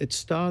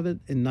started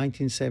in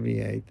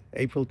 1978,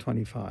 April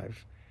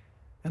 25,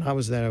 and I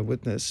was there, a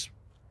witness.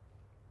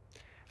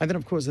 And then,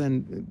 of course,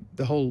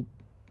 the whole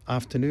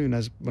afternoon,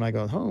 when I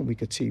got home, we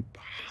could see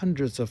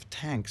hundreds of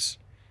tanks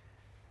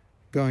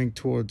going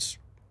towards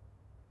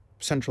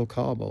central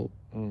Kabul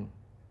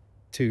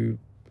to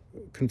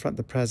confront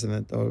the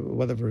president or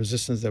whatever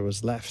resistance there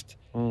was left.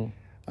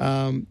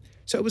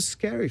 So it was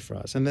scary for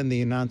us. And then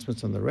the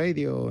announcements on the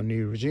radio, a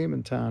new regime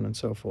in town and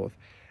so forth.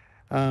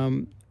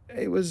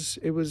 It was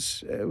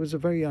a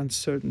very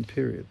uncertain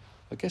period.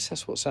 I guess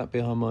that's what sat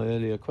behind my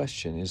earlier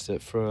question, is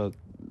that for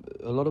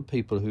a lot of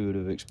people who would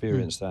have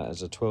experienced that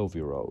as a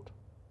 12-year-old,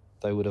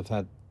 they would have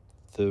had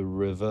the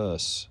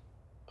reverse.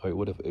 Or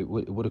it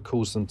would have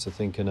caused them to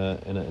think in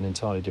an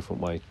entirely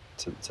different way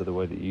to the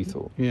way that you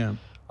thought. Yeah.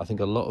 I think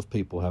a lot of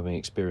people, having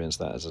experienced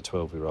that as a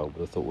 12-year-old,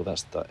 would have thought, well,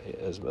 that's that.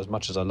 As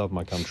much as I love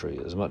my country,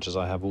 as much as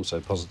I have also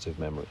positive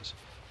memories,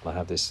 and I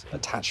have this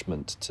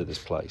attachment to this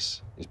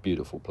place, this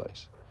beautiful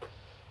place,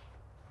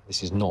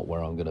 this is not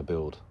where I'm going to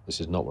build. This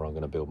is not where I'm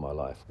going to build my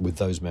life with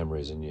those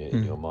memories in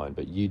your mind.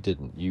 But you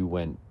didn't. You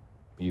went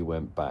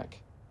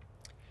back,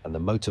 and the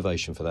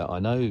motivation for that, I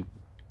know,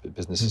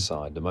 business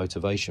aside, the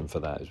motivation for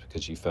that is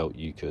because you felt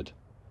you could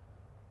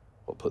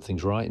put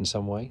things right in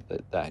some way,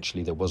 that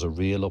actually there was a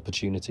real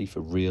opportunity for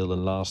real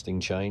and lasting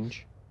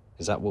change.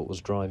 Is that what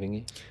was driving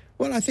you?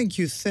 Well, I think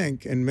you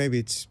think, and maybe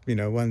it's,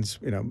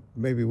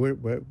 maybe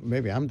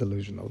maybe I'm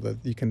delusional, that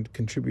you can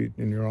contribute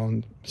in your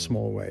own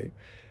small way.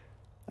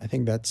 I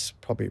think that's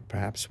probably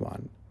perhaps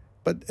one,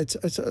 but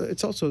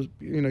it's also,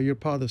 you're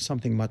part of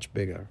something much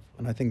bigger,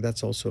 and I think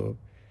that's also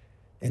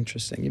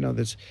interesting.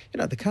 There's,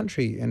 the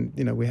country, and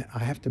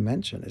I have to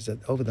mention is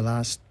that over the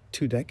last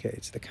 2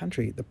 decades,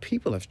 the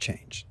people have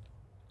changed.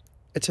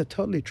 It's a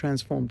totally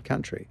transformed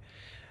country.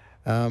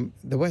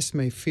 The West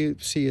may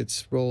see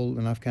its role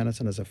in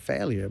Afghanistan as a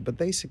failure, but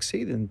they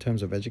succeeded in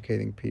terms of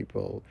educating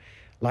people.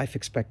 Life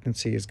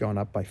expectancy has gone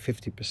up by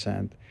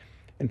 50%.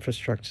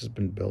 Infrastructure has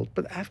been built,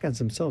 but Afghans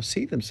themselves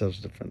see themselves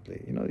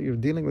differently. You're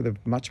dealing with a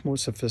much more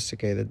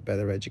sophisticated,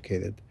 better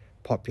educated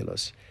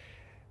populace.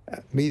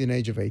 Median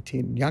age of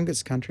 18,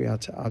 youngest country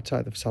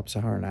outside of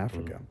sub-Saharan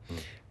Africa.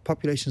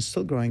 Population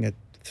still growing at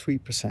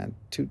 3%,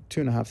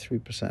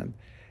 2.5%,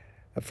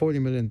 40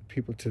 million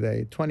people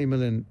today, 20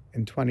 million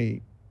in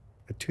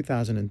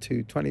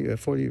 2002,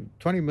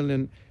 20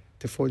 million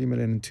to 40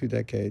 million in 2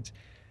 decades,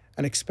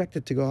 and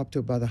expected to go up to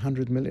about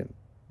 100 million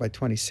by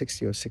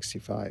 2060 or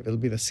 65. It'll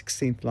be the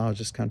 16th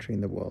largest country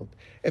in the world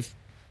if,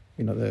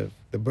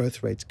 the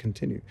birth rates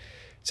continue.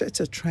 So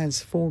it's a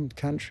transformed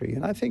country,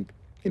 and I think,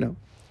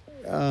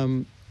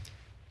 I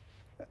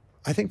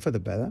think for the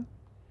better.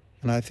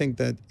 And I think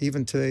that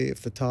even today,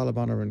 if the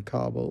Taliban are in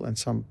Kabul and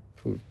some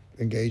who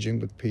engaging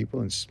with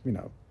people, and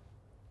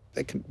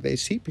they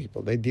see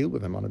people, they deal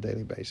with them on a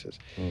daily basis.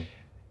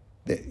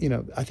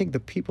 I think the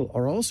people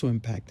are also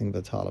impacting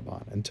the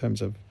Taliban in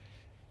terms of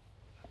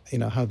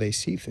how they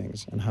see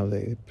things and how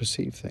they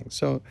perceive things.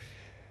 So,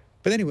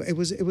 but anyway, it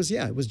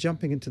was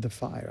jumping into the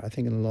fire, I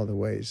think, in a lot of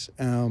ways.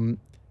 And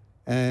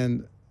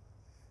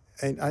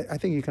I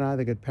think you can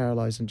either get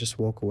paralyzed and just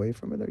walk away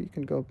from it, or you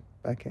can go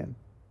back in.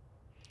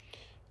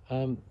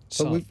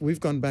 So we've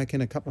gone back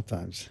in a couple of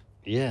times.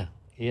 Yeah,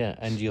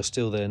 and you're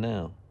still there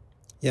now.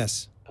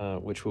 Yes.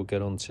 Which we'll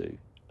get on to.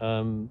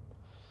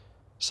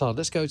 Saad,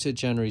 let's go to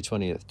January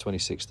 20th,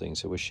 2016.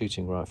 So we're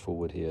shooting right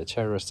forward here. A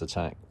terrorist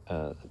attack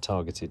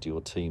targeted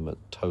your team at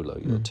TOLO,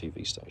 your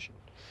TV station.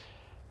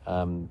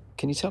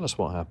 Can you tell us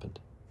what happened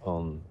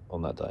on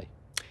that day?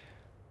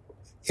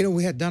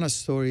 We had done a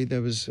story.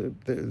 There's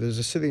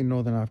a city in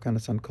northern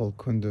Afghanistan called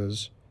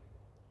Kunduz.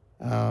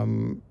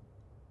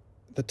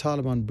 The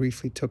Taliban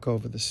briefly took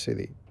over the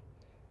city,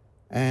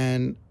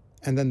 and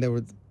then they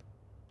were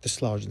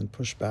dislodged and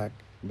pushed back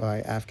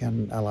by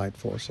Afghan allied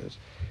forces.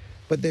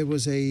 But there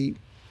was a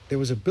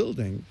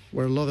building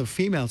where a lot of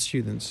female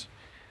students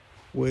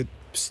would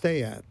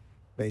stay at,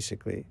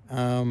 basically.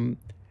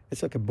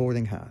 It's like a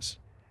boarding house.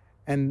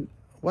 And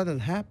what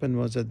had happened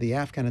was that the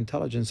Afghan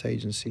intelligence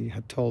agency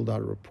had told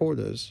our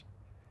reporters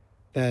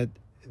that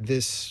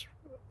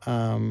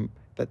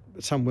that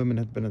some women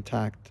had been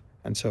attacked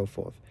and so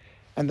forth.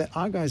 And that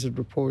our guys had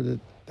reported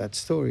that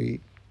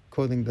story,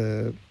 quoting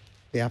the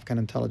Afghan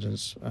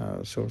intelligence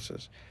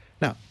sources.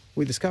 Now,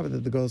 we discovered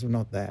that the girls were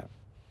not there.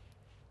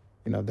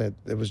 That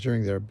it was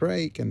during their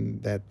break,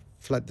 and that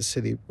fled the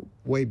city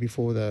way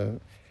before the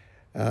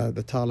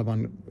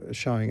Taliban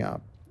showing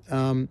up.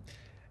 And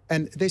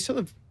they sort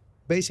of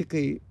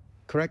basically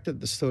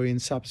corrected the story in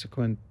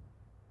subsequent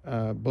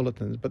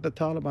bulletins, but the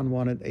Taliban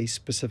wanted a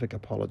specific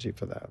apology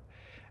for that.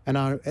 And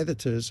our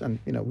editors, and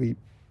we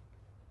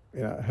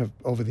have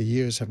over the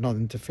years have not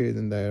interfered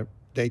in their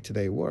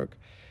day-to-day work,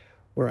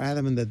 were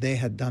adamant that they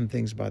had done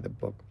things by the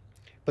book.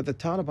 But the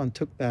Taliban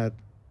took that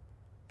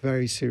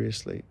very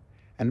seriously,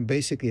 and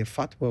basically a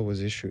fatwa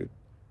was issued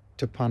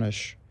to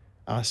punish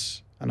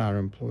us and our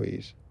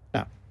employees.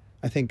 Now,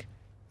 I think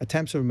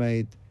attempts were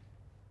made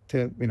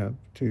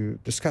to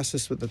discuss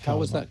this with the Taliban. How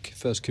was that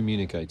first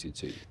communicated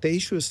to you? They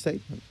issued a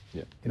statement.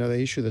 Yeah.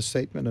 They issued a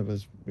statement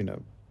of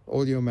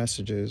audio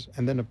messages,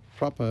 and then a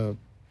proper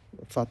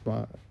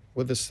fatwa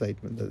with a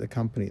statement that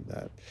accompanied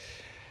that.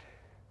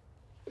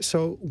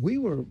 So we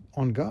were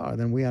on guard,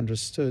 and we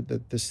understood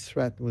that this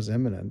threat was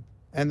imminent.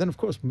 And then, of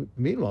course,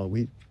 meanwhile,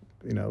 we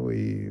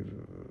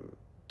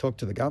talked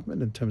to the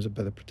government in terms of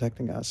better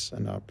protecting us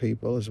and our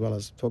people, as well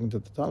as talking to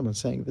the Taliban,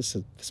 saying this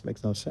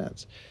makes no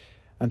sense,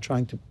 and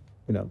trying to,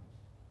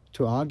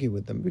 to argue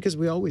with them, because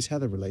we always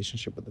had a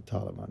relationship with the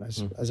Taliban,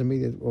 as a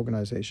media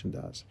organization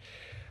does.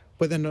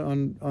 But then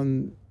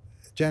on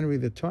January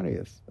the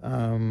 20th,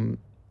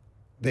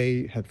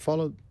 they had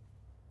followed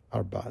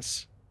our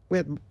bus. We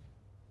had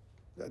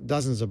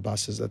dozens of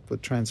buses that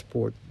would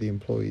transport the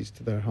employees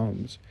to their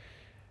homes.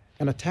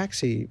 And a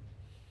taxi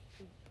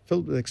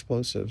filled with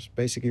explosives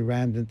basically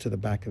rammed into the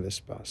back of this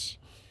bus.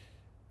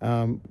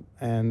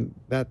 And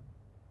that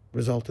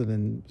resulted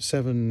in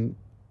seven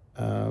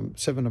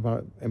of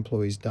our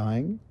employees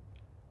dying,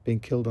 being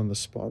killed on the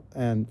spot,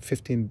 and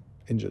 15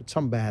 injured,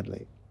 some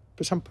badly,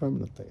 but some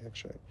permanently,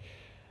 actually.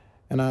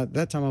 And at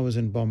that time I was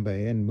in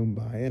Bombay and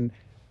Mumbai,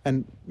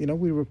 and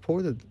we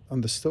reported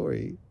on the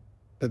story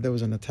that there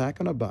was an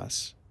attack on a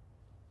bus,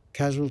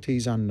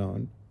 casualties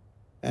unknown,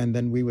 and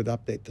then we would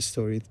update the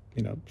story,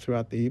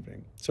 throughout the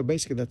evening. So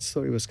basically that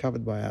story was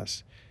covered by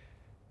us,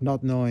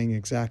 not knowing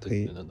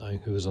exactly not knowing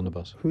who was on the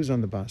bus. Who's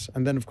on the bus.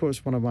 And then, of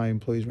course, one of my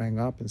employees rang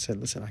up and said,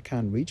 listen, I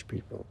can't reach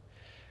people.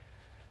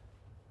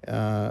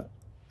 I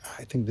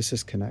think this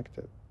is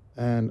connected.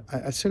 And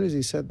as soon as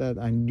he said that,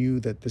 I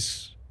knew that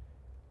this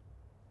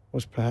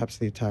was perhaps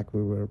the attack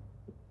we were,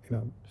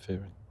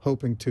 fearing,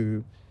 hoping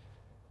to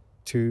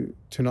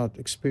not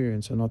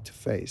experience or not to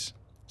face.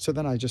 So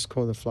then I just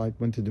called a flight,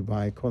 went to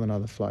Dubai, called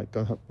another flight,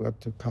 got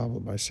to Kabul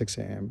by 6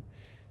 a.m.,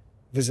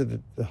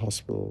 visited the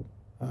hospital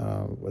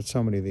where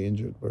so many of the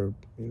injured were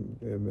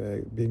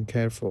being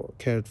cared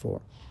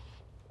for,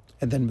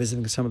 and then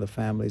visiting some of the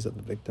families of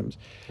the victims.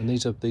 And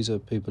these are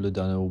people who've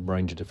done a whole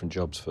range of different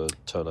jobs for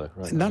TOLO,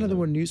 right? None of them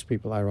were news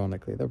people,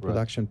 ironically. They're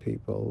production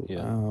people,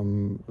 Yeah.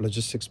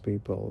 Logistics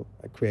people,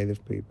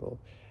 creative people.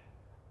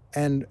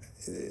 And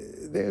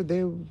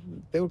they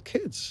were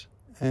kids,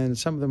 and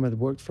some of them had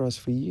worked for us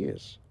for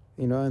years.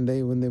 And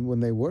when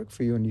they work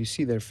for you and you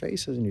see their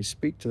faces and you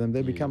speak to them,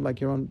 they become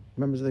like your own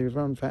members of your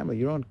own family,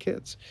 your own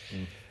kids.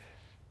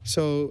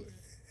 So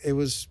it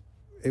was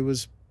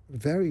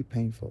very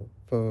painful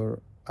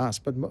for us,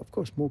 but of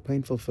course more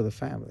painful for the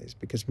families,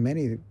 because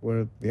many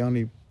were the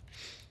only,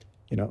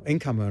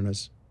 income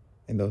earners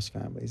in those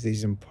families.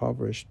 These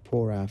impoverished,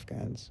 poor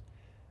Afghans,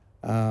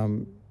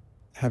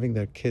 having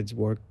their kids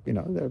work,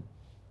 their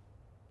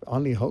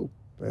only hope.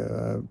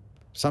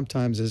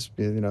 Sometimes is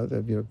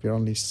your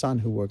only son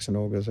who works in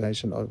an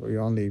organization, or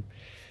your only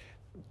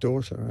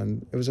daughter,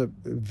 and it was a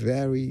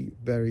very,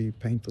 very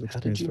painful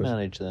experience. How did you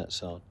manage that,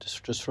 Saad?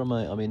 Just from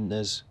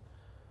there's,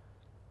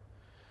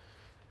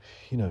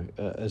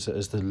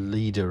 as the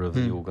leader of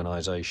the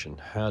organisation,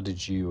 how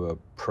did you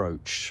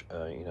approach,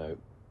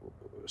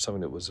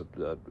 something that was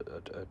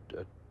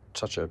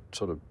such a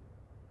sort of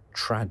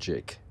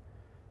tragic,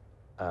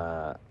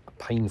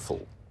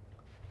 painful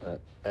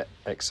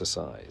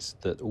exercise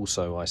that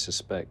also, I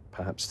suspect,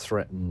 perhaps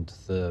threatened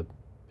the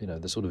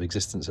sort of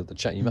existence of the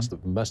chain? You must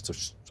have,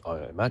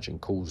 I imagine,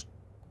 caused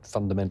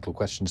fundamental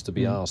questions to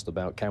be asked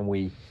about can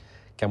we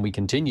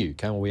continue?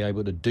 Can we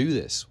able to do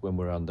this when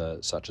we're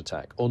under such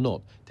attack or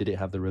not? Did it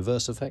have the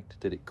reverse effect?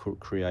 Did it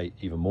create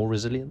even more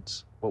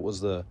resilience? What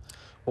was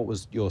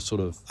your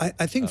sort of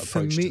I think for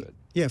approach me, to it?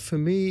 Yeah, for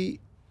me,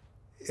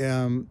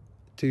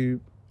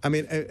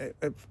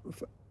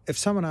 if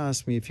someone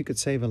asked me if you could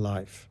save a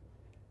life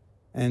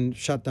and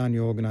shut down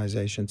your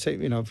organization, say,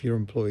 if your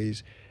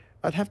employees,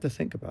 I'd have to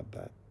think about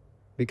that,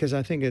 because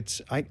I think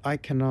I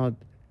cannot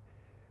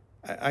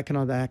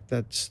act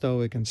that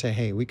stoic and say,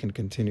 hey, we can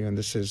continue and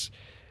this is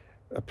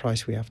a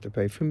price we have to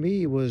pay. For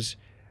me,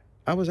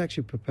 I was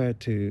actually prepared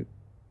to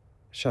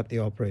shut the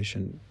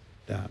operation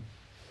down.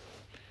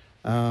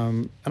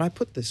 And I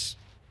put this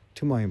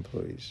to my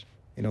employees.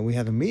 We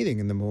had a meeting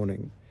in the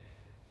morning,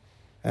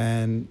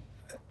 and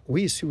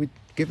we'd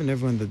given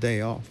everyone the day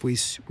off. We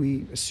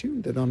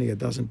assumed that only a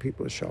dozen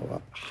people would show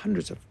up.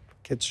 Hundreds of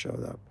kids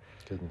showed up.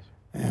 Goodness.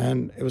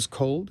 And it was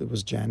cold. It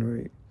was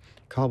January.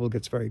 Kabul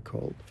gets very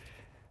cold.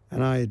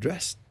 And I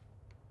addressed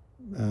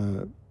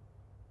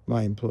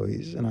my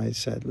employees, and I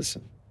said,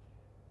 listen,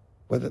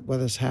 what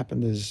has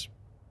happened is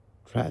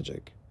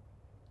tragic.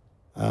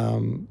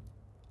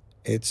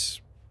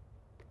 It's,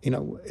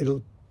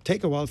 it'll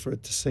take a while for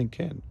it to sink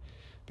in,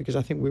 because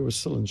I think we were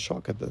still in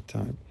shock at that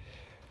time.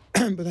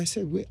 But I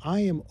said,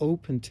 I am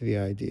open to the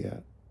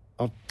idea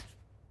of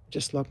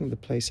just locking the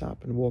place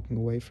up and walking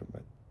away from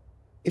it,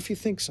 if you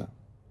think so.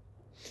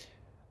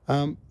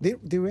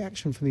 The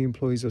reaction from the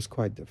employees was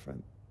quite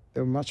different. They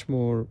were much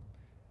more,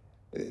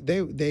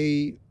 they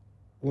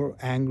were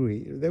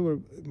angry. They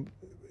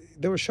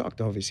were shocked,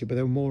 obviously, but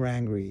they were more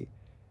angry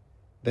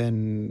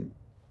than,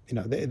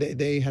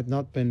 they had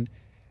not been,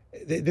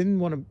 they didn't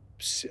want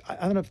to,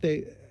 I don't know if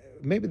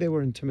maybe they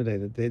were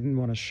intimidated. They didn't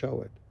want to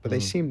show it, but they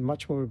seemed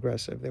much more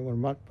aggressive. They were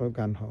much more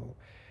gung-ho,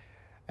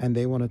 and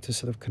they wanted to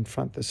sort of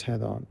confront this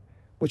head on,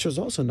 which was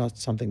also not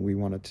something we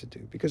wanted to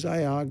do, because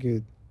I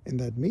argued in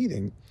that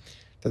meeting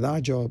that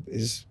our job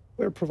is,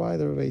 we're a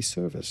provider of a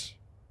service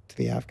to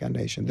the Afghan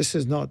nation.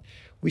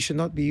 We should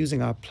not be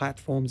using our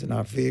platforms and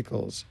our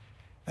vehicles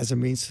as a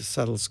means to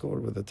settle score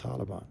with the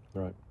Taliban.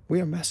 Right.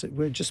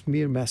 We're just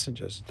mere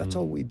messengers. That's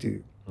all we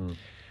do.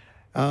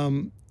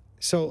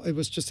 So it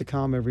was just to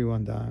calm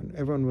everyone down.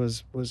 Everyone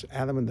was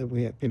adamant that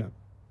we had,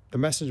 the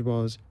message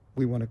was,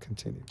 we want to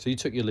continue. So you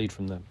took your lead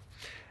from them?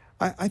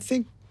 I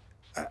think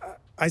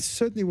I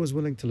certainly was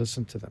willing to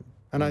listen to them.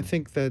 And I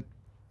think that,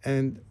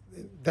 and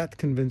that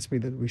convinced me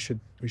that we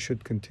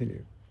should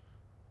continue.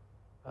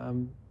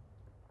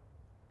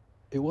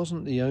 It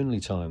wasn't the only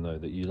time, though,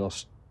 that you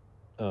lost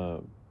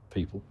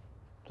people,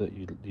 that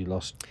you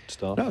lost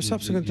staff. No,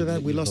 subsequent to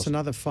that, we lost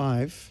another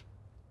 5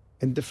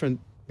 in different,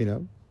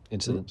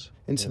 incidents.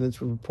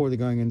 Incidents. We're reported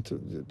going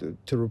into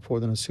to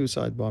report on a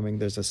suicide bombing.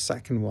 There's a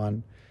second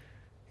one.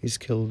 He's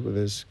killed with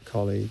his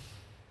colleague.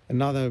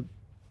 Another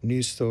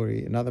news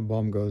story. Another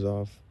bomb goes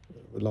off.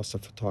 We lost a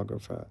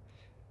photographer.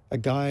 A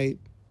guy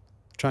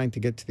trying to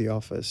get to the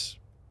office.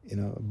 A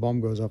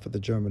bomb goes off at the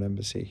German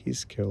embassy.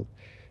 He's killed.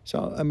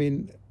 So I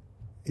mean,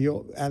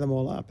 you add them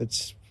all up.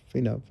 It's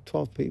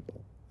 12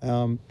 people.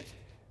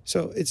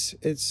 So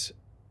it's.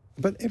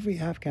 But every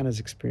Afghan has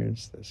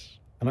experienced this,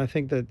 and I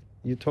think that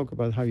you talk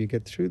about how you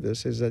get through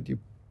this is that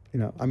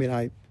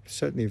I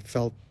certainly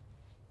felt.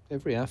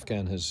 Every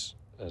Afghan has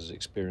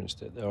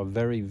experienced it. There are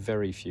very,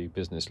 very few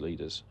business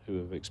leaders who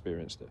have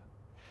experienced it.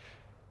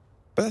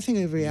 But I think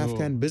every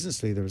Afghan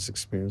business leader has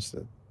experienced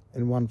it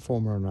in one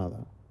form or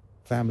another.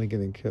 Family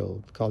getting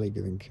killed, colleague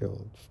getting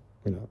killed,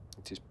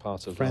 It is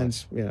part of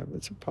friends, life.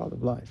 It's a part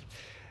of life.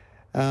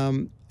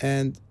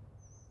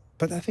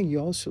 But I think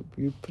you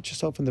put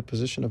yourself in the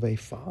position of a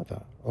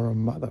father or a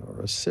mother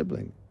or a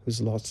sibling who's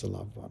lost a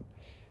loved one.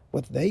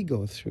 What they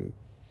go through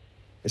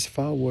is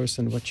far worse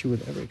than what you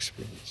would ever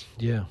experience.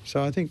 Yeah.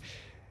 So I think,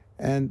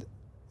 and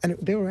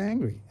they were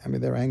angry. I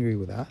mean, they were angry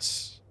with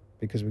us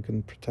because we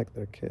couldn't protect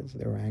their kids.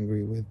 They were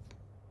angry with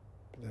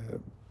the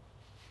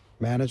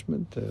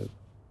management, the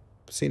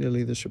senior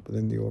leadership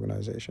within the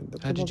organization.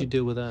 How did you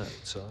deal with that,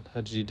 Saad?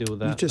 How did you deal with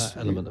that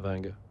element of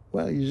anger?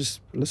 Well, you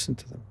just listen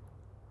to them.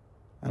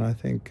 And I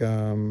think,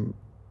 and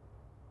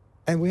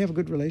we have a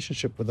good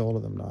relationship with all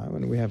of them now.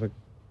 And we have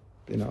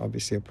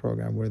obviously a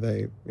program where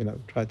they,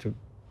 try to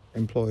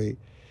employ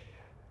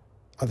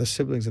other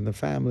siblings in the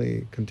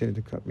family, continue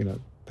to,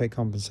 pay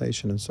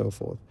compensation and so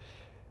forth,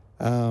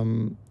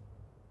 to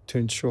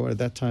ensure at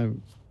that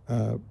time,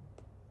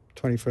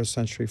 21st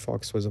Century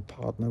Fox was a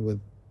partner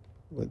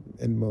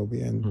in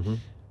Moby, and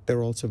they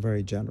were also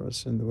very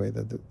generous in the way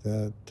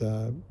that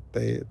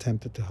they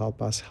attempted to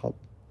help us help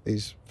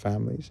these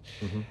families.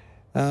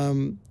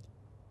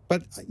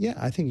 But yeah,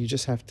 I think you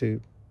just have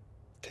to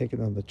take it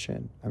on the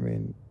chin. I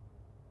mean,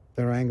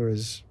 their anger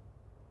is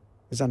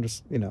it's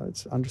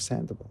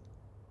understandable.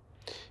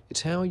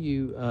 It's how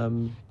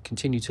you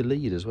continue to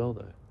lead as well,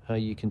 though. How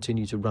you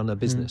continue to run a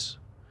business.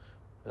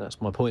 And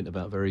that's my point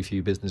about very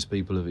few business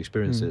people have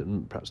experienced it,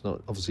 and perhaps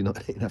obviously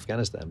not in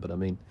Afghanistan. But I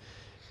mean,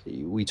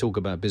 we talk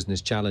about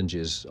business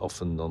challenges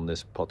often on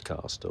this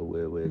podcast, or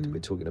we're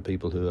talking to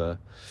people who are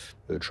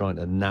trying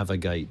to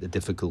navigate the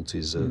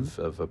difficulties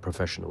of a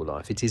professional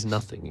life. It is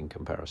nothing in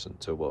comparison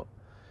to what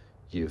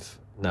you've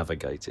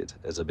navigated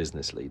as a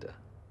business leader.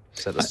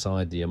 Set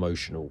aside the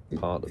emotional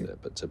part of it,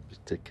 but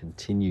to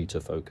continue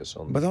to focus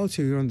on. But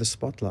also, you're in the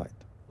spotlight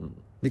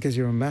because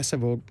you're a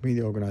massive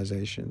media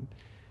organization.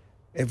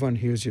 Everyone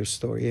hears your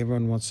story.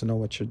 Everyone wants to know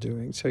what you're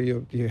doing. So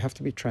you have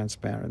to be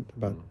transparent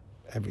about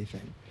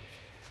everything.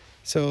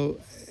 So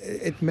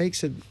it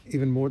makes it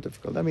even more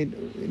difficult. I mean,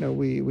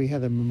 we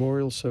had a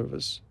memorial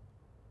service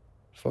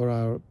for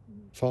our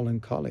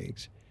fallen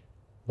colleagues.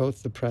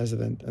 Both the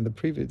president and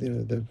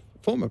the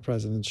former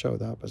president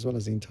showed up, as well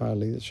as the entire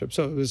leadership.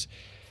 So it was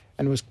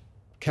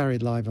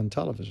carried live on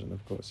television,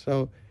 of course.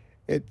 So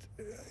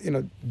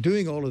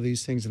doing all of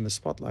these things in the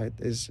spotlight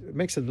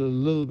makes it a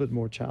little bit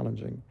more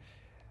challenging.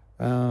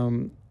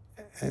 But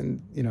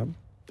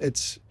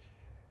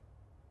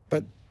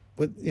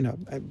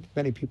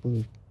many people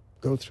who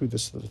go through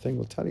this sort of thing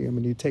will tell you, I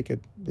mean, you take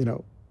it,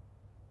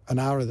 an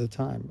hour at a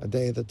time, a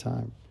day at a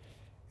time,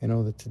 in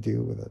order to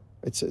deal with it.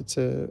 It's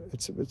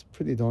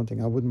pretty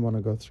daunting. I wouldn't want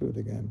to go through it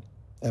again,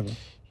 ever.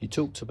 You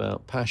talked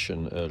about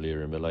passion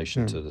earlier in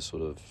relation to the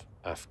sort of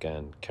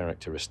Afghan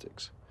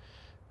characteristics,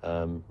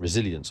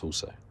 resilience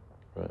also,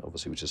 right?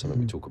 Obviously, which is something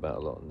we talk about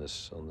a lot on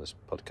this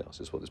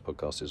podcast. Is what this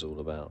podcast is all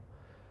about.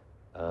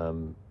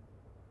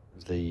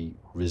 The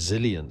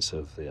resilience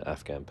of the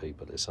Afghan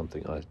people is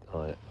something I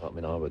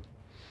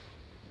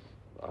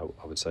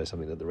would say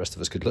something that the rest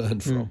of us could learn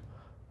from.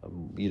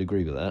 You'd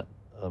agree with that.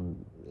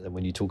 And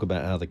when you talk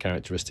about how the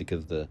characteristic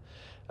of the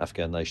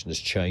Afghan nation has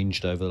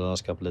changed over the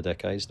last couple of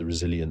decades, the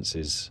resilience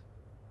is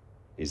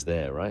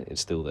there, right? It's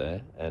still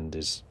there and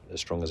is as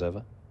strong as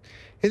ever.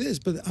 It is,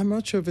 but I'm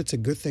not sure if it's a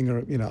good thing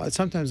or,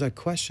 sometimes I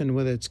question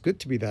whether it's good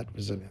to be that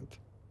resilient.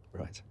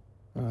 Right.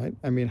 All right.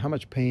 I mean, how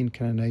much pain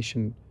can a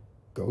nation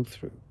go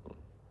through?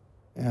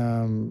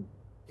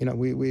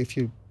 If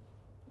you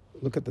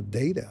look at the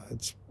data,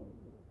 it's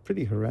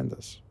pretty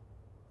horrendous.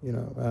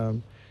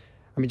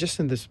 Just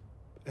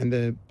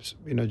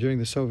during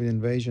the Soviet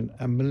invasion,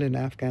 1 million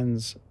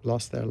Afghans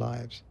lost their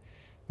lives,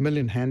 1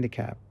 million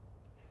handicapped,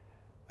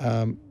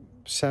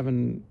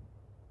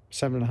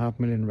 7.5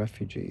 million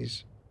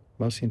refugees,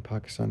 mostly in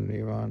Pakistan and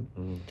Iran.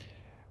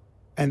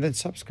 And then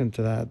subsequent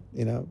to that,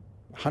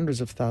 hundreds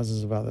of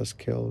thousands of others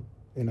killed,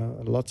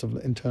 lots of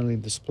internally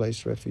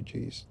displaced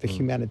refugees, the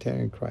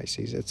humanitarian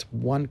crises. It's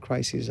one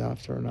crisis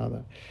after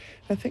another.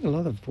 I think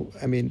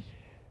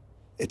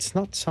it's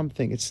not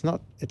something,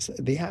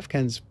 the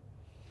Afghans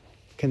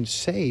can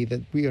say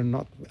that we are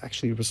not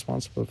actually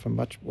responsible for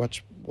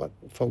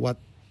for what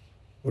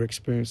we're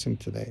experiencing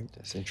today.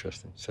 That's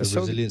interesting. So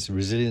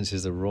resilience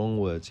is the wrong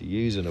word to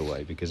use in a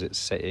way, because it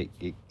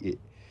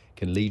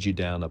can lead you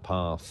down a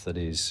path that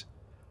is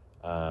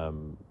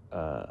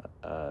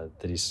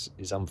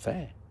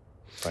unfair,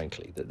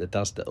 frankly. That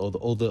does that,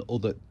 or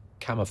that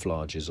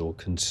camouflages or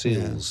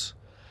conceals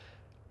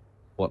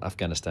what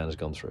Afghanistan has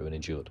gone through and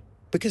endured.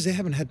 Because they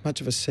haven't had much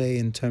of a say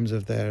in terms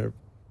of their,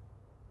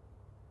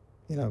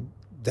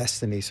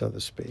 destiny, so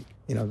to speak.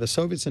 The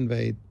Soviets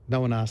invade, no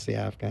one asks the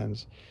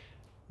Afghans.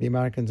 The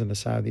Americans and the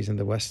Saudis and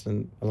the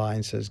Western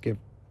alliances give,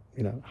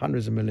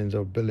 hundreds of millions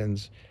or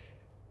billions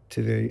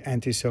to the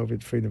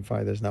anti-Soviet freedom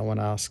fighters. No one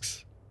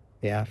asks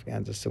the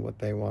Afghans as to what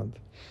they want.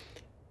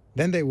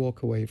 Then they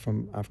walk away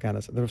from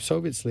Afghanistan. The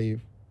Soviets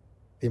leave,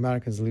 the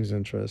Americans lose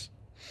interest,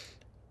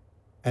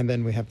 and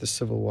then we have the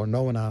civil war.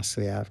 No one asks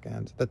the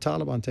Afghans. The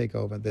Taliban take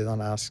over. They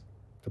don't ask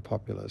the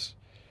populace.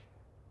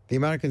 The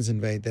Americans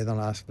invade. They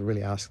don't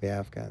really ask the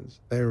Afghans.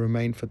 They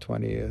remain for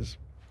 20 years.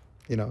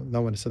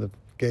 No one sort of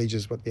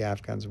gauges what the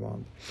Afghans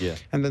want. Yeah.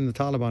 And then the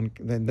Taliban,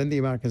 then the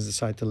Americans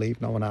decide to leave.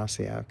 No one asks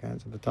the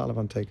Afghans. And the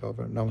Taliban take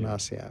over. No one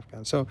asks the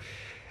Afghans. So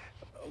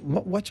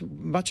much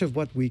of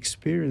what we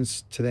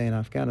experience today in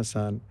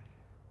Afghanistan,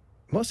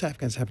 most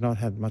Afghans have not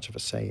had much of a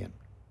say in.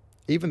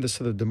 Even the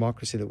sort of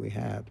democracy that we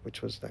had,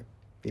 which was like,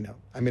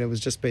 it was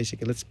just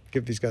basically, let's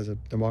give these guys a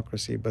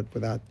democracy, but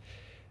without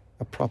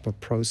a proper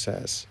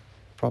process,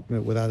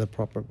 without a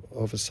proper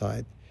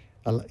oversight,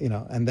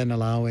 and then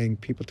allowing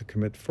people to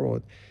commit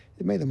fraud.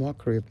 It made a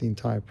mockery of the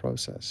entire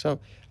process. So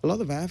a lot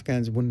of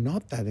Afghans were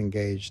not that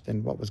engaged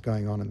in what was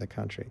going on in the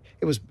country.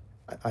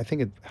 I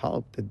think it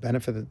helped. It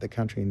benefited the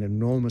country in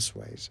enormous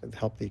ways. It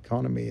helped the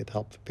economy. It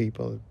helped the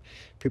people.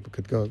 People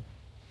could go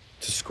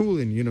to school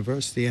and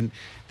university, and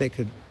they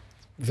could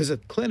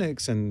visit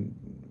clinics, and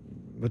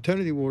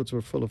maternity wards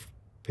were full of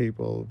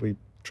people. We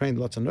trained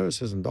lots of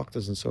nurses and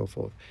doctors and so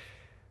forth.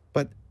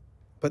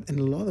 But in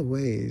a lot of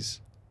ways,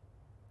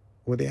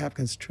 were the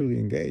Afghans truly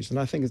engaged? And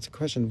I think it's a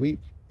question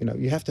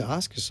you have to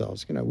ask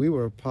yourselves. We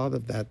were a part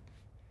of that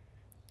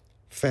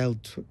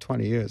failed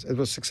 20 years. It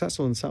was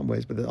successful in some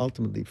ways, but it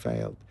ultimately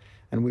failed.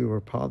 And we were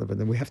a part of it.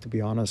 And we have to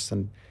be honest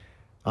and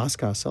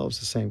ask ourselves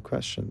the same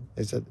question.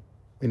 Is that,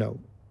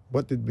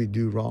 what did we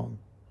do wrong?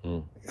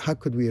 How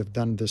could we have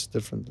done this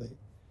differently?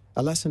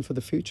 A lesson for the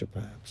future,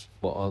 perhaps.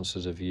 What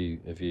answers have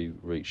you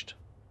reached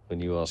when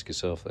you ask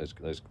yourself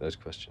those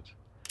questions?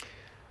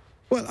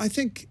 Well, I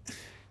think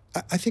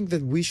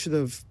that we should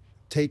have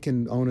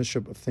taken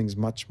ownership of things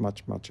much,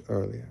 much, much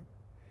earlier.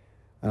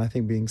 And I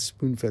think being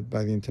spoon-fed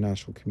by the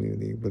international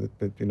community with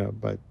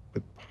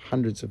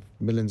hundreds of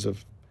millions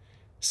of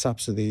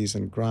subsidies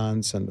and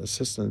grants and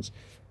assistance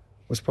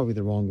was probably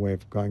the wrong way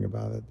of going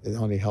about it. It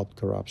only helped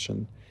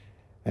corruption,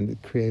 and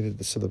it created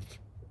this sort of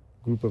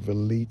group of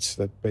elites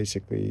that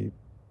basically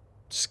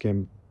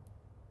skimmed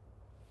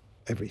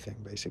everything,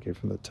 basically,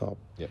 from the top.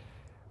 Yeah.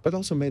 But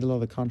also made a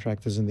lot of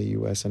contractors in the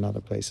U.S. and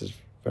other places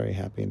very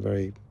happy and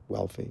very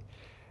wealthy.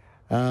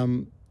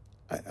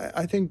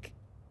 I think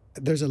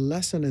there's a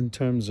lesson in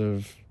terms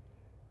of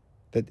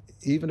that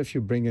even if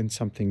you bring in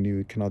something new,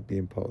 it cannot be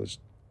imposed.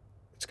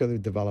 It's got to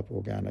develop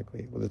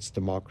organically, whether it's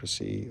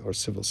democracy or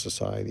civil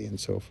society and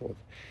so forth.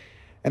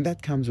 And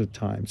that comes with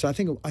time. So I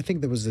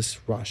think there was this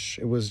rush.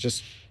 It was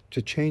just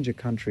to change a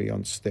country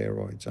on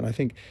steroids. And I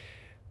think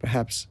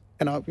perhaps,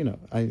 and I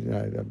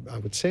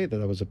would say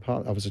that I was a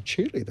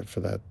cheerleader for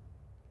that,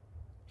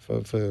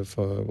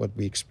 for what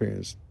we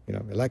experienced.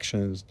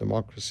 Elections,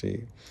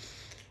 democracy,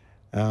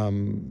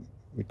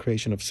 the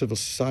creation of civil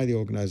society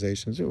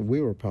organizations. We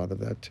were a part of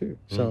that too.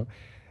 So,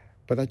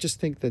 but I just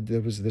think that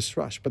there was this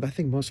rush. But I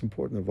think most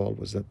important of all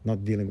was that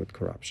not dealing with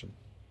corruption.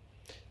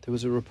 There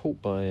was a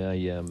report by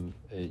a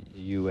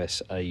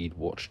US aid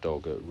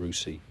watchdog at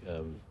RUSI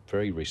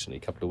very recently,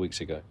 a couple of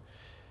weeks ago,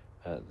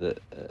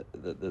 that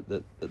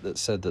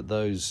said that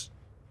those,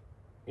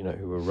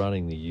 who were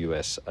running the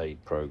US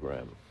aid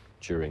program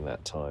during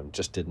that time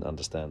just didn't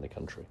understand the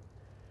country,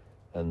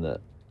 and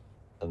that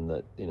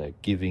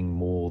giving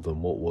more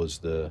than what was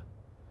the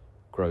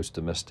gross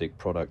domestic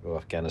product of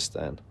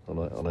Afghanistan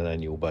on an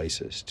annual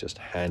basis, just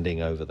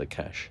handing over the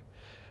cash,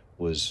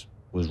 was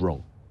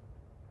wrong.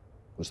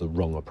 Was the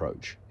wrong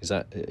approach. Is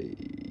that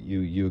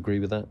you agree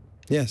with that?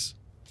 Yes,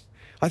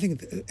 I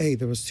think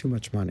there was too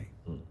much money.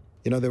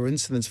 There were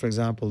incidents, for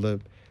example,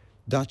 the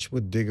Dutch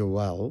would dig a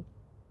well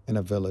in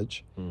a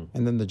village,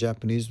 and then the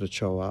Japanese would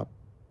show up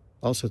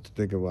also to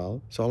dig a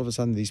well. So all of a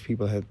sudden these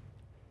people had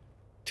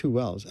 2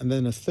 wells, and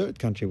then a third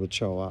country would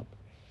show up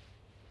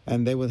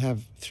and they would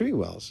have 3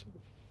 wells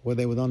where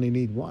they would only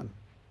need 1.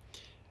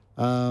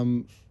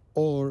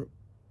 Or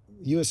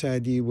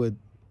USAID would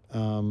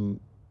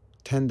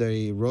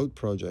 10-day road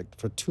project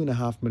for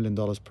 $2.5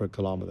 million per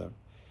kilometer.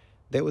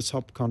 They would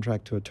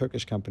subcontract to a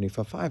Turkish company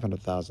for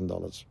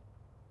 $500,000.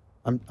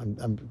 I'm, I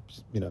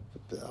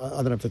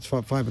don't know if it's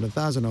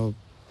 500,000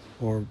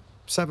 or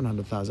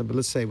 700,000, but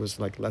let's say it was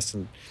like less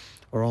than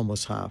or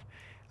almost half.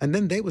 And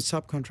then they would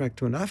subcontract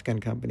to an Afghan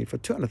company for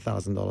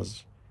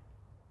 $200,000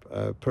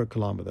 per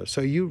kilometer.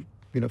 So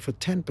for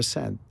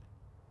 10%,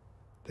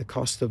 the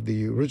cost of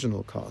the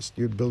original cost,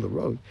 you'd build a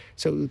road.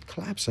 So it would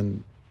collapse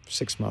in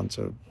 6 months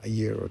or a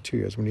year or 2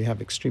 years when you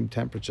have extreme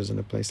temperatures in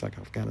a place like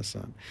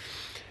Afghanistan.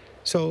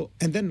 So,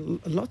 and then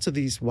lots of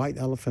these white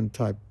elephant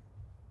type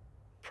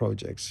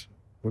projects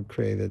were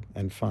created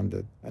and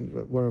funded and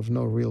were of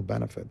no real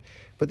benefit.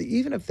 But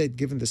even if they'd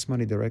given this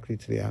money directly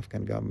to the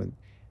Afghan government,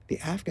 the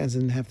Afghans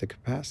didn't have the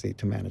capacity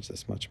to manage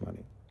this much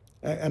money.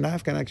 An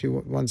Afghan actually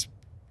once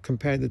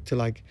compared it to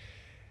like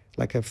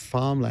a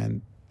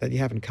farmland that you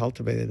haven't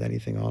cultivated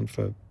anything on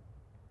for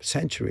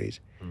centuries,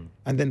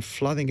 and then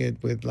flooding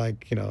it with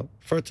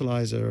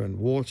fertilizer and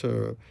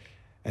water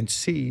and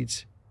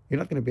seeds. You're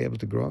not going to be able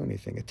to grow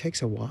anything. It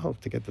takes a while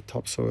to get the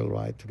topsoil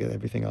right, to get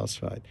everything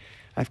else right.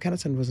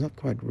 Afghanistan was not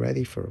quite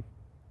ready for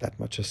that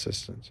much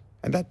assistance.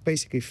 And that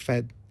basically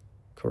fed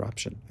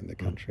corruption in the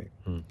country.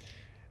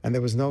 And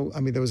there was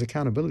there was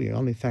accountability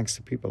only thanks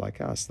to people like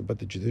us, but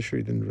the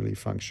judiciary didn't really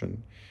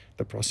function.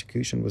 The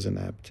prosecution was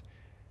inept.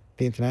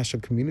 The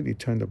international community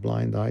turned a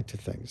blind eye to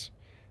things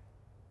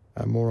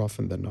more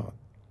often than not.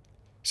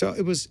 So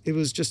it was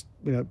just,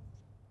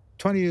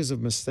 20 years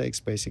of mistakes,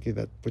 basically,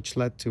 which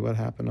led to what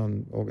happened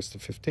on August the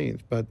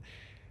 15th. But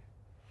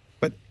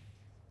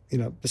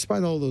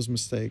despite all those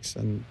mistakes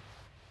and,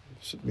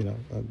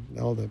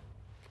 all the,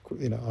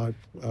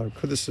 our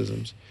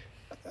criticisms,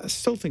 I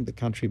still think the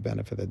country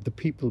benefited, the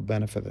people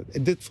benefited.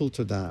 It did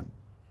filter down.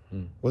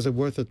 Was it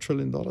worth $1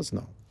 trillion?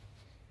 No.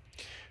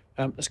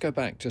 Let's go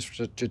back just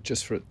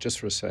for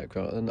a sec.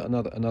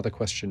 Another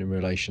question in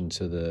relation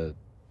to the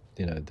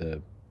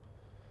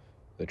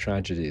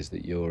tragedies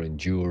that you're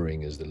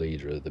enduring as the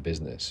leader of the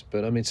business.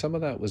 But I mean, some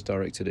of that was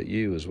directed at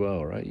you as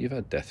well, right? You've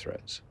had death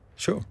threats.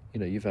 Sure.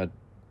 You've had,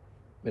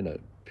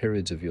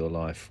 periods of your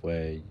life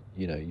where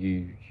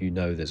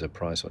there's a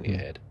price on your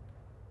head.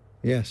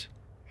 Yes.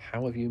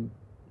 How do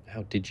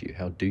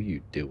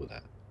you deal with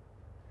that?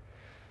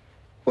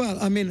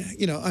 Well,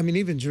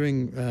 even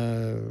during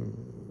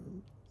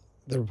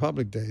the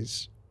Republic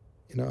days,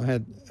 I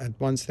had, at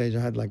one stage, I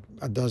had like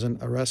a dozen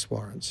arrest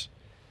warrants.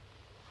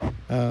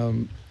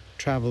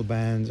 Travel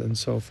bans and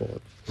so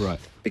forth. Right.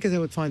 Because they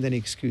would find any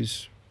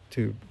excuse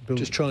to build.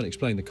 Just try and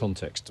explain the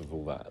context of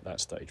all that at that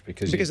stage.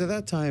 Because at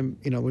that time,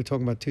 we're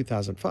talking about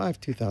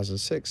 2005,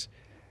 2006.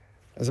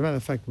 As a matter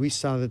of fact, we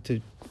started to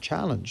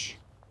challenge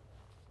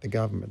the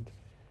government.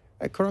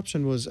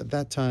 Corruption was, at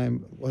that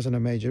time, wasn't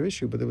a major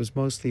issue, but it was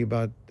mostly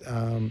about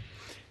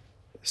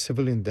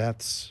civilian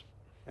deaths.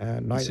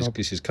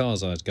 This is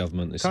Karzai's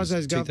government. This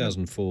is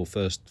 2004,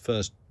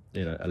 first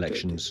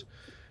elections.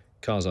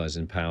 Karzai's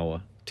in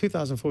power.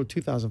 2004,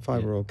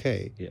 2005 were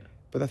okay. Yeah.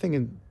 But I think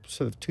in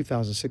sort of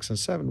 2006 and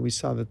 2007, we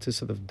started to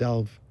sort of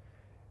delve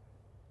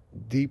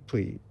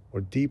deeper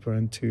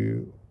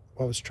into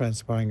what was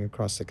transpiring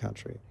across the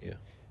country. Yeah.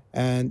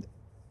 And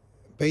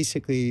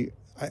basically,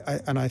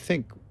 I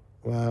think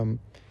one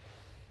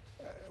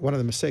of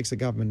the mistakes the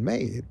government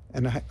made,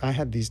 and I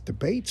had these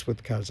debates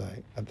with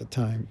Karzai at the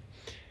time,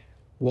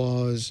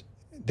 was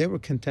they were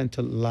content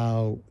to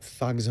allow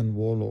thugs and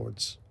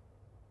warlords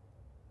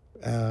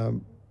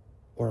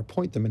or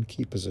appoint them in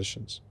key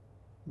positions,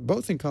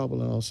 both in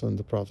Kabul and also in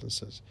the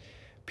provinces.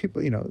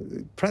 People,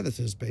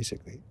 predators,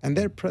 basically. And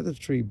their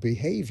predatory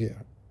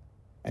behavior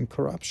and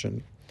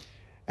corruption,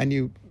 and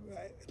you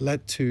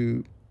led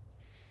to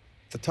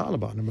the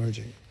Taliban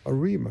emerging or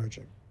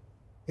re-emerging.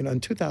 In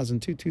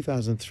 2002,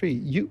 2003,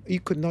 you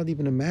could not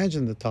even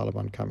imagine the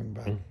Taliban coming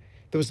back.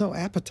 There was no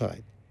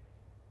appetite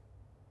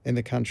in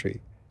the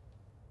country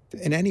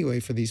in any way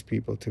for these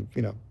people to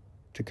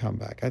come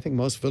back. I think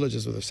most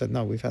villagers would have said,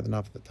 no, we've had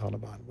enough of the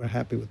Taliban. We're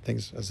happy with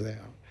things as they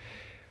are.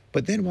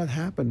 But then what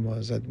happened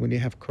was that when you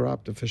have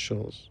corrupt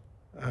officials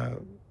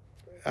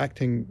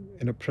acting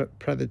in a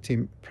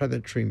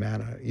predatory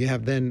manner, you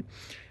have then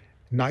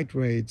night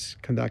raids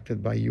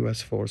conducted by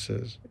U.S.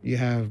 forces. You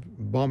have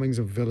bombings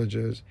of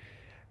villages,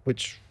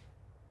 which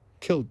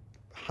killed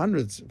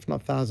hundreds, if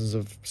not thousands,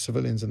 of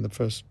civilians in the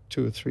first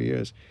 2 or 3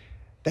 years.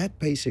 That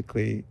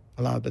basically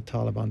allowed the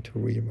Taliban to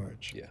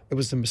reemerge. Yeah. It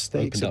was the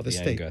mistakes of the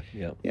state. Anger.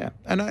 Yeah. Yeah.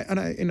 And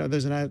I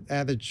there's an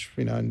adage,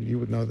 and you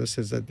would know this,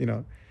 is that,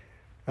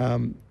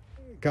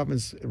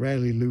 governments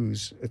rarely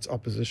lose its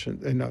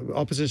opposition.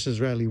 Oppositions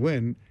rarely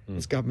win.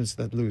 It's governments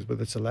that lose,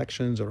 whether it's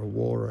elections or a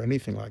war or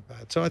anything like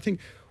that. So I think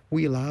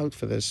we allowed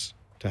for this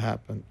to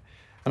happen.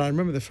 And I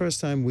remember the first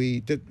time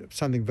we did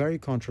something very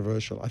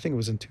controversial, I think it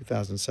was in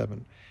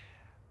 2007,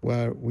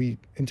 where we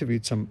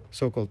interviewed some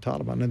so-called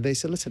Taliban, and they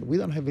said, listen, we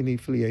don't have any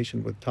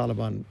affiliation with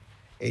Taliban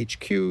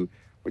HQ.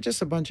 We're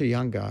just a bunch of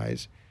young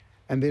guys,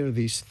 and there are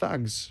these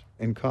thugs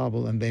in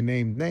Kabul, and they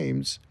named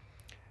names.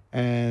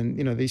 And,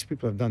 these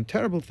people have done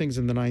terrible things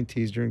in the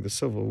 90s during the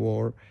Civil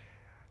War,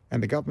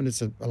 and the government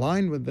is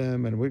aligned with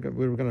them, and we're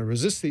going to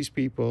resist these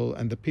people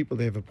and the people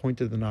they have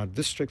appointed in our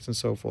districts and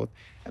so forth.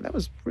 And that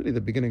was really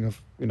the beginning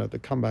of, the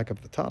comeback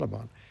of the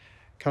Taliban.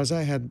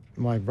 Karzai had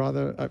my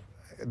brother,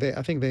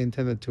 I think they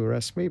intended to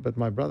arrest me, but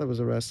my brother was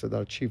arrested,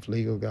 our chief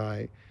legal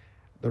guy,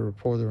 the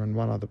reporter, and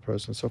one other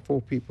person. So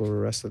 4 people were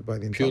arrested by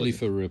the intelligence. Purely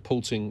for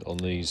reporting on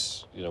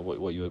these,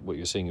 what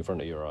you're seeing in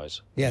front of your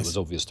eyes. Yes. It was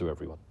obvious to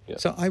everyone. Yeah.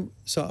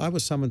 So I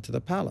was summoned to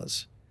the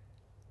palace,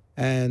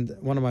 and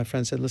one of my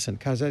friends said, "Listen,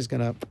 Karzai's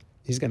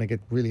he's gonna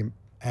get really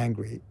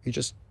angry. You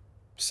just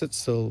sit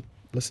still,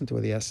 listen to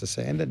what he has to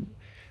say, and then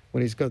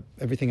when he's got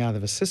everything out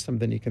of his system,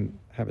 then you can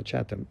have a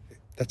chat to him."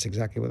 That's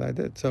exactly what I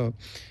did. So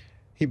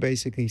he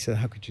basically said,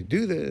 "How could you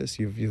do this?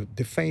 You've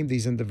defamed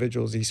these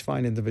individuals, these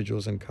fine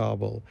individuals in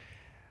Kabul,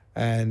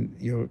 and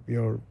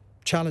you're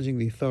challenging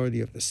the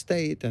authority of the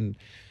state."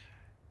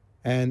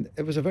 And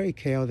it was a very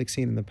chaotic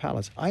scene in the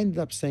palace. I ended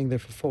up staying there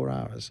for 4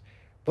 hours.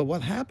 But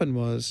what happened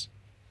was,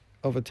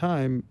 over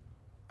time,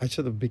 I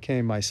sort of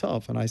became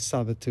myself, and I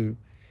started to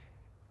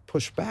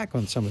push back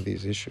on some of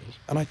these issues.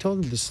 And I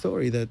told him the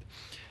story that,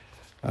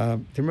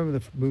 do you remember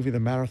the movie The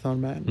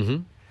Marathon Man?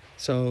 Mm-hmm.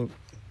 So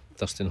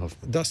Dustin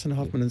Hoffman. Dustin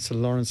Hoffman and Sir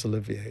Laurence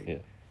Olivier. Yeah.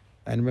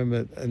 And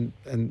remember,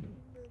 and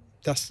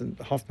Dustin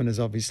Hoffman is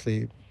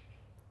obviously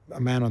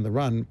a man on the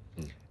run,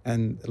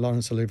 and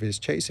Laurence Olivier is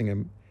chasing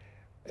him,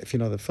 if you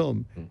know the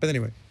film. But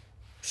anyway,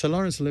 Sir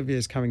Laurence Olivier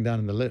is coming down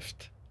in the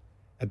lift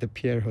at the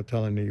Pierre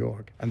Hotel in New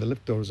York, and the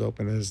lift door is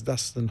open, and there's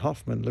Dustin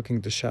Hoffman looking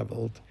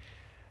disheveled.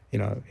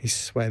 He's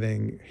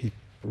sweating, he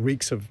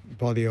reeks of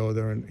body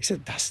odor, and he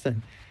said,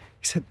 "Dustin,"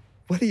 he said,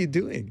 "what are you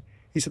doing?"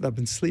 He said, "I've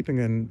been sleeping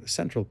in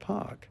Central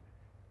Park,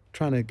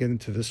 trying to get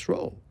into this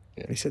role."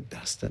 Yeah. And he said,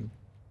 "Dustin,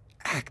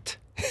 act,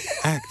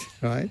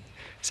 right?"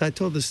 So I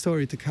told the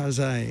story to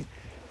Karzai,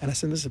 and I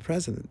said, "Mr.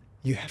 President,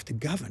 you have to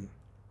govern.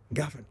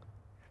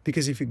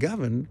 Because if you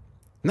govern,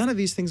 none of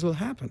these things will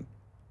happen."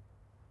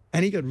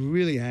 And he got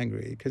really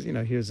angry because,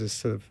 here's this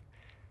sort of,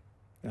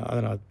 I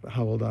don't know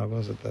how old I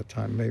was at that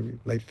time, maybe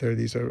late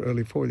 30s or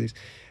early 40s,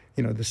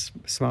 this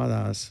smart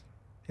ass,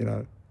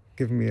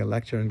 giving me a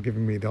lecture and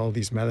giving me all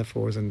these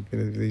metaphors and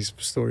these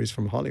stories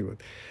from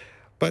Hollywood.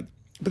 But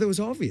it was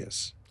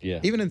obvious,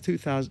 even in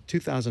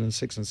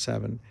 2006 and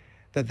 7,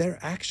 that their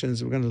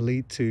actions were going to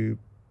lead to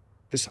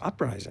this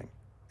uprising.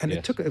 And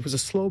it was a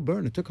slow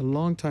burn. It took a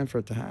long time for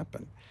it to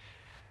happen.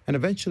 And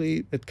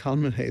eventually it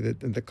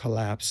culminated in the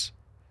collapse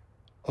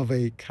of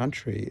a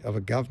country, of a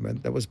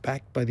government that was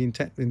backed by the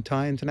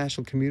entire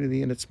international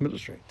community and its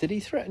military. Did he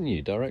threaten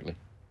you directly?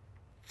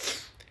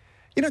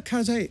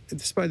 Karzai,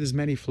 despite his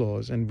many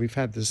flaws, and we've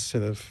had this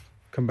sort of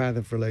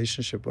combative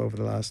relationship over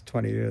the last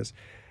 20 years,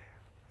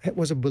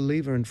 was a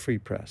believer in free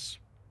press.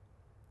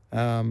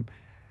 Quite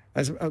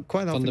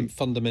often,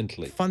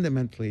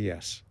 fundamentally,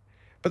 yes.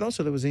 But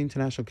also there was the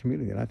international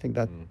community, and I think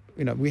that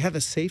we had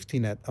a safety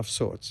net of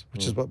sorts,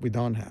 which is what we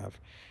don't have.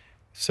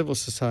 Civil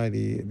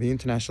society, the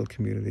international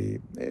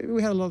community,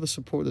 we had a lot of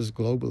supporters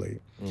globally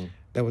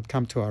that would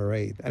come to our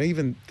aid. And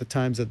even the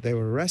times that they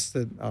were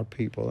arrested, our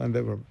people, and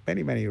there were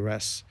many, many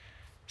arrests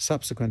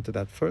subsequent to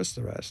that first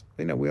arrest,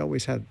 we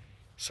always had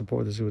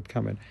supporters who would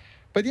come in.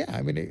 But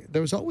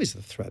there was always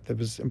the threat that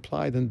was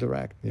implied and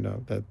direct,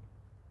 that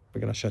we're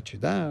going to shut you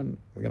down,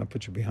 we're going to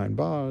put you behind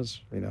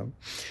bars,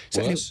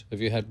 So worse? Have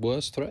you had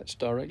worse threats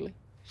directly?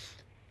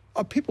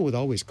 People would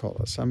always call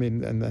us,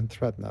 and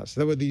threaten us.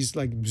 There were these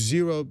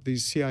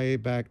these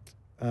CIA-backed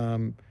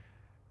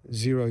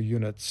zero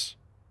units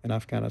in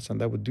Afghanistan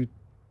that would do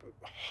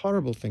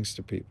horrible things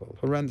to people,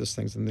 horrendous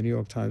things. And the New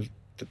York Times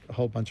did a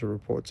whole bunch of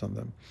reports on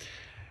them.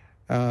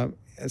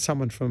 And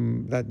someone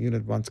from that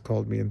unit once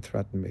called me and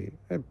threatened me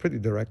pretty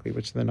directly,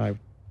 which then I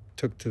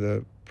took to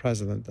the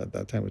president at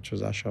that time, which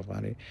was Ashraf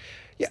Ghani.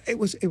 Yeah, it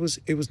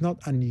was not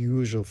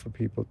unusual for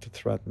people to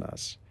threaten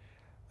us.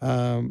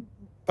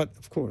 But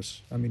of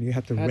course, you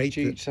have to rate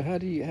it. So how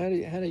do you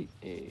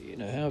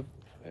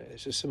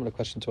it's a similar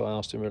question to what I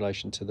asked in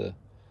relation to the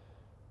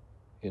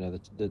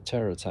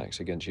terror attacks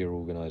against your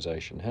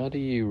organisation. How do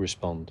you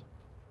respond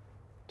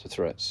to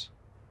threats?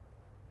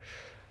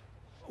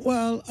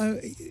 Well, how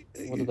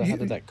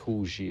did that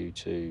cause you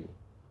to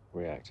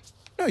react?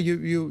 No,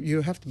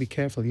 you have to be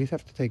careful. You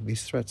have to take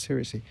these threats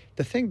seriously.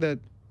 The thing that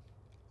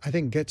I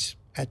think gets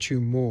at you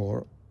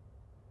more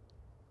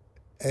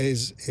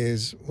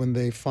is when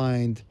they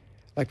find,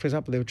 like, for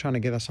example, they were trying to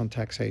get us on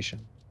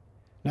taxation.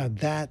 Now,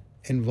 that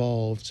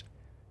involves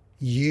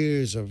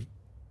years of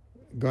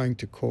going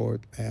to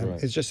court,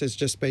 and it's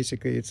just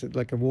basically, it's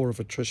like a war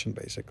of attrition,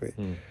 basically.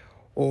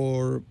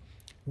 Or,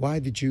 why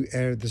did you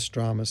air this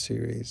drama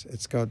series?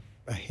 It's got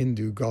a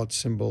Hindu god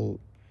symbol,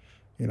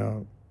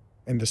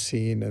 in the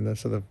scene, in the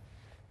sort of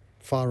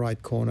far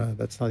right corner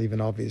that's not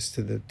even obvious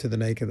to the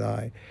naked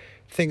eye.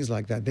 Things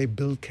like that. They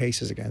build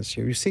cases against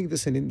you. You're seeing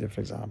this in India, for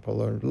example,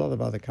 or a lot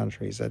of other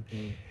countries, that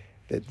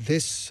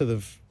this sort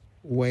of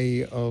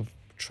way of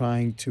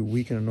trying to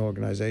weaken an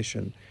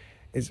organization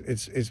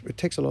it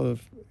takes a lot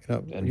of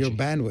your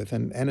bandwidth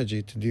and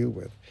energy to deal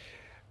with.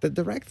 The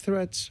direct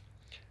threats,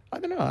 I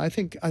don't know. I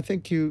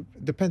think you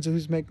depends on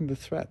who's making the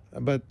threat,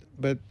 but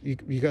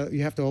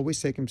you have to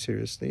always take him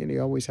seriously, and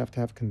you always have to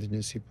have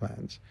contingency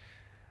plans.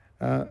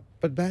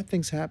 But bad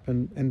things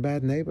happen in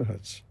bad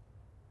neighborhoods,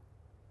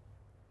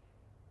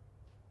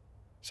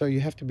 so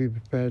you have to be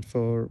prepared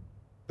for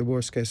the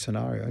worst case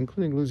scenario,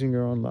 including losing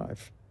your own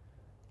life.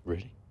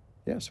 Really?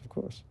 Yes, of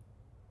course.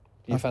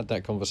 You've had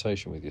that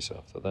conversation with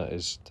yourself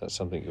that's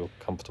something you're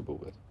comfortable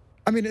with.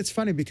 I mean, it's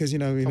funny because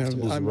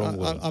Comfortable's the wrong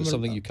word. I'm It's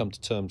something you come to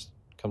terms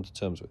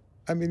with.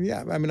 I mean,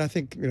 yeah. I mean, I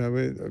think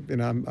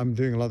I'm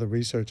doing a lot of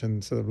research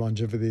on sort of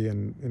longevity,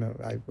 and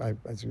I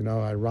as you know,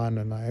 I run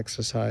and I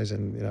exercise,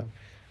 and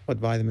what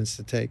vitamins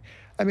to take.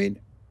 I mean,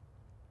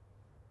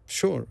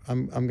 sure,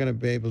 I'm going to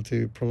be able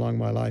to prolong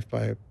my life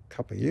by a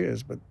couple of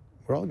years, but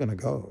we're all going to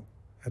go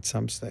at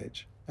some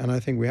stage, and I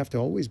think we have to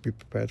always be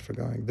prepared for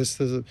going.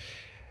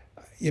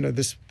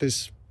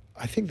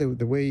 I think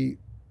the way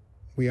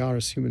we are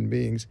as human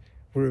beings,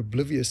 we're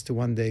oblivious to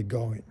one day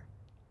going.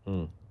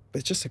 But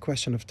it's just a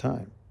question of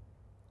time.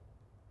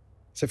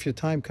 So if your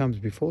time comes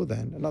before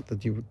then, not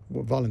that you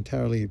will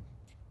voluntarily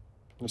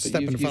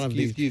step in front of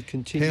these you've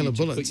continued to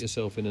bullets. put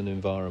yourself in an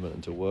environment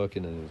and to work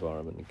in an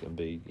environment and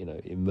be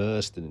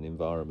immersed in an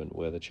environment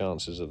where the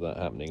chances of that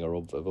happening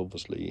have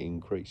obviously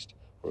increased,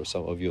 or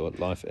some of your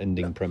life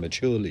ending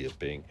prematurely of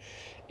being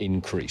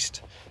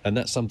increased, and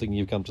that's something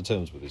you've come to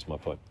terms with, is my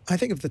point. I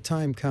think if the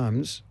time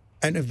comes,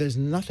 and if there's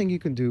nothing you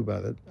can do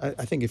about it,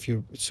 I think if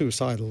you're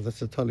suicidal,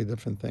 that's a totally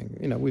different thing.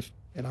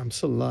 I'm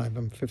still alive.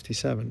 I'm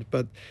 57,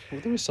 but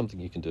there is something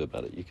you can do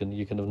about it. You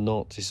can have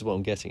not. This is what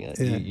I'm getting at.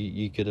 Yeah.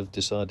 You could have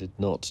decided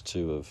not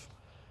to have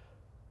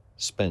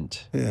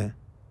spent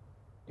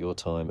your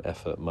time,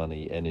 effort,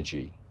 money,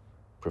 energy,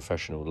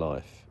 professional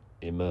life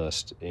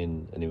immersed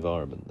in an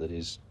environment that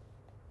is,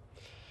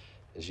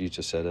 as you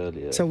just said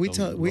earlier, so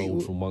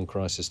rolled from one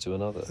crisis to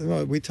another.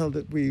 Well, we tell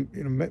that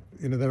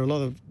there are a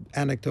lot of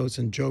anecdotes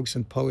and jokes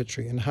and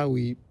poetry, and how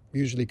we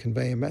usually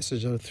convey a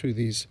message through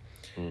these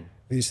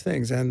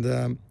things.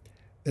 And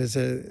there's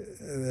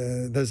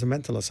a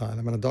mental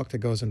asylum, and a doctor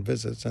goes and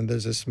visits, and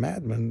there's this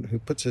madman who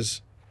puts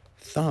his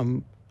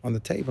thumb on the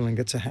table and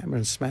gets a hammer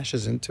and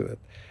smashes into it,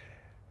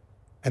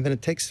 and then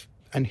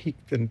he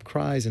then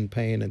cries in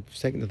pain and is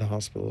taken to the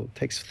hospital. It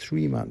takes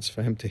 3 months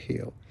for him to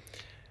heal.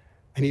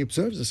 And he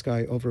observes this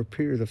guy over a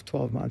period of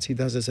 12 months. He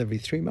does this every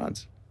 3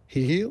 months.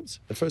 He heals.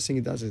 The first thing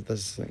he does is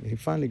this thing. He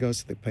finally goes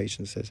to the patient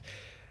and says,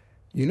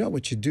 "You know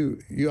what you do.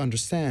 You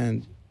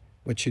understand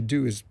what you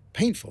do is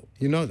painful.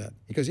 You know that?"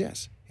 He goes,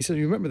 "Yes." He says,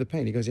 "You remember the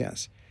pain?" He goes,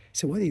 "Yes." He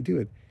said, "Why do you do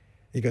it?"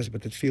 He goes,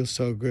 "But it feels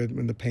so good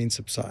when the pain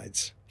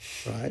subsides,"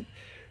 right?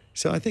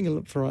 So I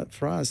think for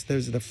us,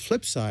 there's the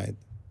flip side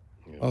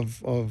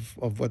of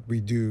what we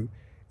do.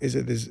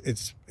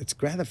 It's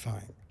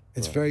gratifying.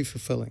 It's very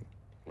fulfilling.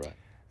 Right.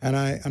 And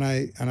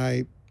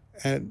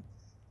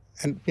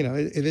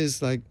it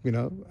is like,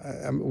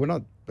 we're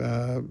not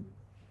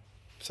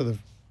sort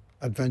of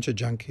adventure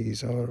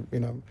junkies, or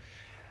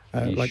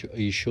Are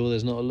you sure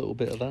there's not a little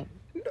bit of that?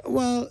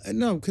 Well,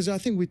 no, because I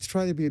think we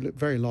try to be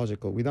very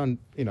logical. We don't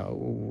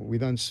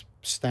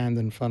stand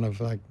in front of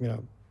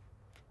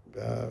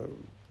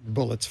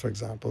bullets, for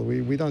example.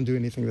 We don't do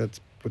anything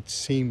that would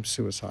seem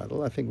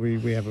suicidal. I think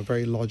we have a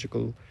very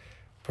logical,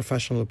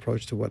 professional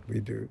approach to what we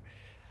do.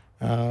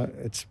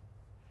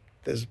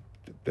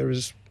 There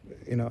is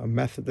a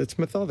method that's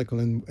methodical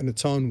in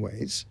its own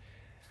ways.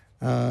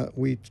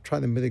 We try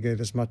to mitigate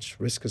as much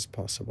risk as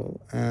possible,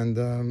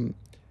 and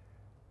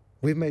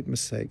we've made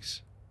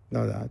mistakes,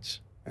 no doubt.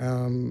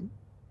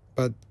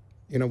 But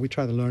we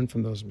try to learn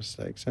from those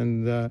mistakes,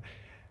 and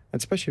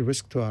especially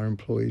risk to our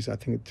employees. I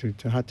think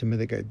to how to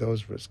mitigate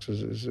those risks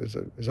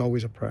is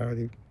always a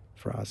priority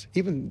for us.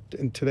 Even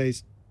in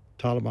today's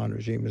Taliban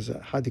regime, is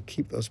how to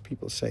keep those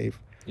people safe.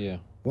 Yeah.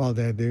 While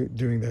they're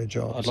doing their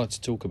jobs. I'd like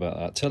to talk about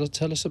that.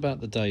 Tell us about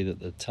the day that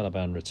the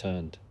Taliban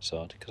returned,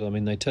 Saad, because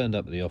they turned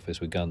up at the office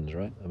with guns,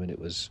 right? It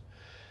was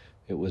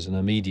an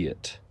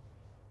immediate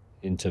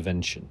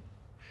intervention.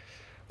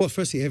 Well,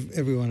 firstly,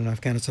 everyone in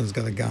Afghanistan's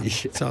got a gun,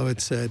 so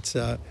it's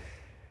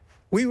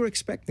we were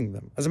expecting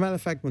them. As a matter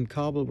of fact, when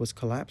Kabul was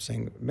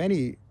collapsing,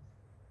 many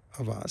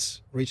of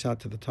us reached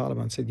out to the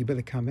Taliban and said, "You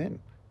better come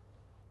in,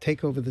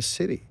 take over the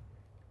city,"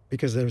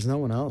 because there's no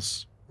one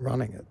else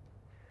running it.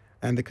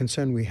 And the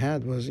concern we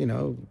had was,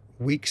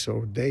 weeks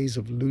or days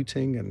of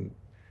looting and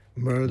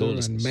murder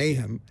and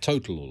mayhem.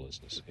 Total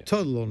lawlessness. Yeah.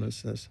 Total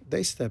lawlessness.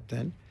 They stepped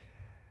in,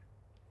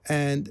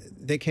 and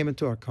they came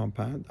into our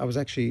compound. I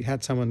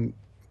had someone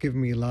give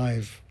me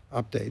live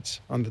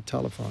updates on the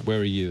telephone. Where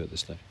are you at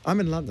this time? I'm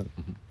in London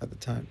at the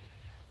time.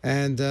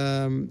 And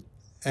they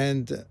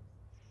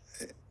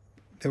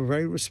were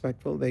very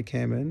respectful. They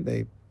came in.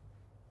 They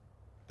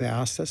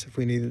asked us if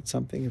we needed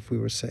something, if we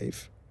were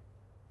safe.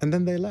 And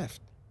then they left.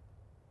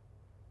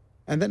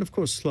 And then, of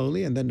course,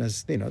 slowly, and then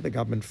as, the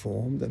government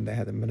formed, and they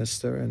had a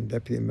minister and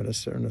deputy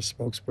minister and a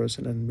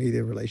spokesperson and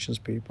media relations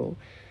people,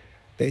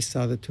 they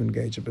started to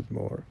engage a bit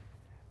more.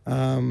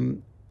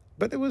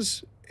 But it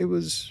was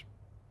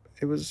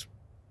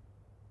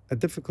a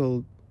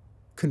difficult,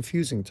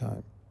 confusing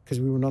time, because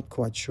we were not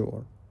quite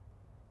sure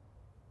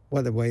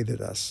what awaited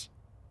us,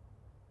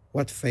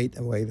 what fate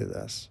awaited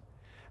us.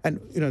 And,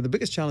 the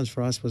biggest challenge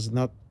for us was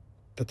not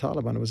the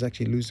Taliban, it was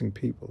actually losing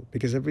people.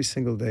 Because every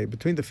single day,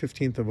 between the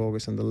 15th of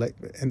August and the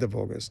end of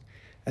August,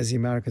 as the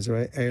Americans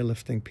were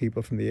airlifting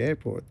people from the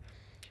airport,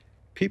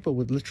 people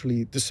would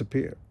literally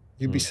disappear.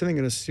 You'd be sitting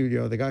in a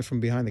studio, the guy from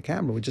behind the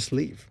camera would just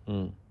leave.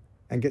 And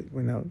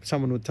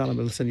someone would tell him,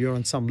 listen, you're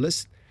on some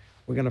list,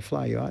 we're going to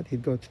fly you out.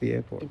 He'd go to the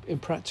airport. In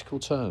practical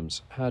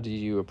terms, how do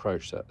you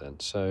approach that then?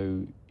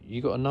 So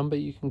you got a number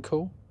you can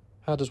call?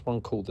 How does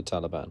one call the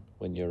Taliban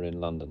when you're in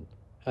London?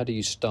 How do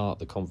you start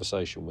the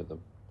conversation with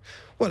them?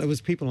 Well, it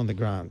was people on the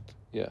ground.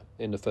 Yeah,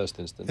 in the first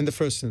instance. In the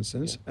first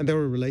instance. Yeah. And there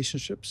were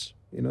relationships.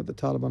 The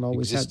Taliban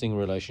always existing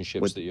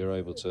relationships that you're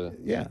able to...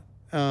 Yeah.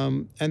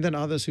 And then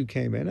others who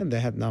came in and they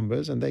had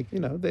numbers and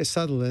they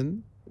settled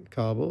in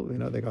Kabul.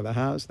 They got a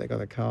house, they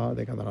got a car,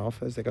 they got an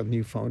office, they got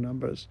new phone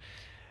numbers.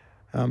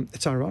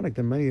 It's ironic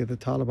that many of the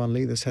Taliban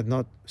leaders had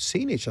not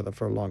seen each other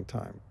for a long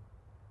time.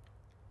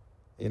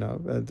 They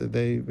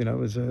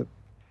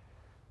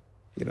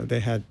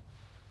had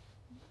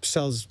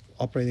cells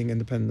operating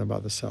independent of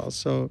other cells.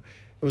 So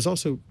it was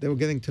also, they were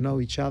getting to know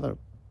each other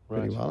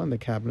pretty well, and the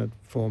cabinet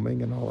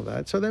forming and all of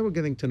that. So they were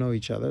getting to know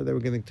each other. They were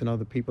getting to know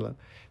the people,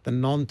 the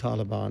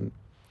non-Taliban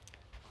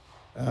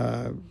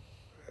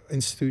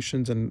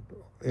institutions and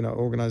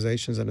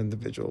organizations and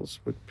individuals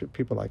with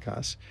people like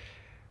us.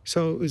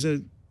 So it was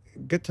a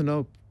get to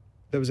know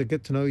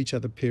each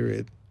other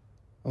period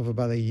of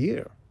about a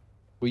year.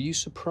 Were you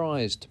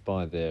surprised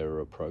by their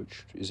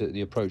approach? Is it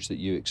the approach that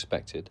you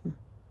expected?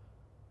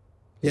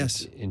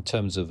 Yes. In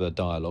terms of a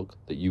dialogue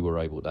that you were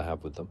able to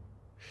have with them?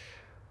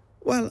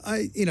 Well,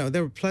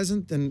 there were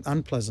pleasant and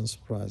unpleasant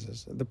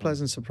surprises. The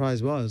pleasant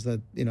surprise was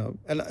that,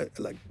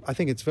 I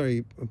think it's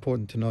very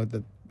important to note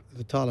that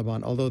the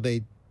Taliban, although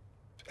they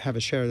have a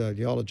shared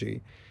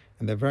ideology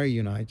and they're very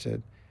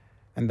united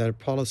and their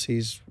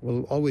policies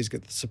will always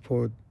get the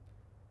support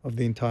of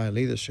the entire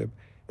leadership,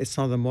 it's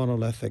not a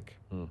monolithic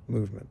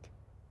movement,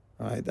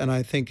 right? And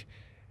I think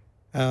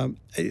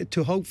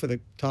to hope for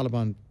the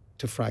Taliban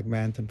to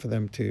fragment and for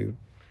them to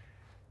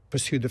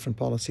pursue different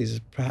policies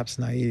is perhaps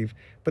naive,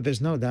 but there's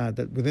no doubt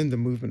that within the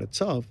movement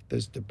itself,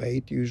 there's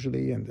debate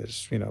usually, and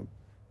there's,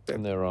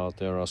 and there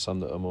are some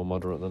that are more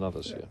moderate than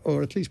others, yeah.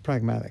 Or at least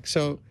pragmatic.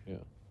 So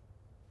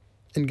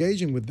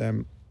engaging with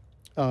them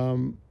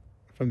from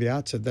the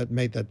outset, that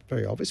made that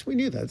very obvious. We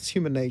knew that. It's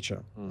human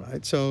nature,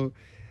 right? So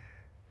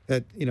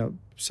that,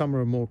 some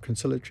are more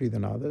conciliatory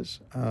than others.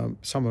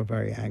 Some are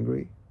very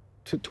angry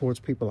towards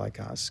people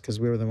like us, because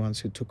we were the ones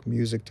who took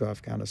music to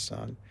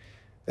Afghanistan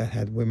that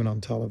had women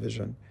on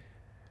television.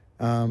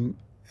 And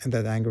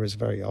that anger is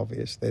very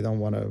obvious. They don't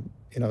want to,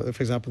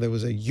 for example, there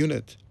was a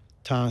unit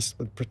tasked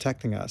with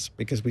protecting us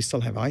because we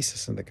still have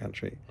ISIS in the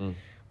country,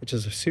 which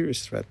is a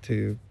serious threat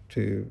to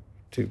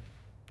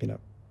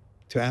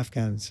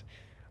Afghans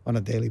on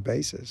a daily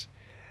basis.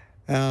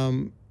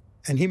 And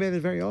he made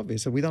it very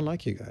obvious that we don't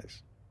like you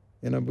guys,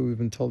 but we've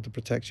been told to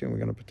protect you and we're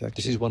going to protect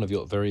you. This is one of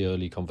your very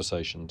early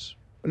conversations.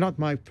 Not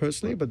my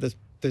personally, but this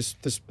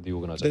the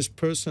organization. This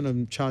person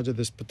in charge of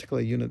this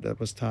particular unit that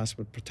was tasked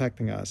with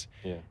protecting us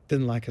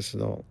didn't like us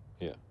at all.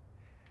 Yeah.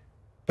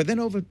 But then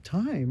over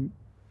time,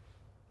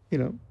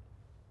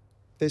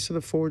 they sort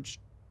of forged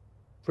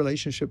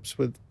relationships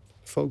with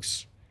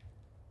folks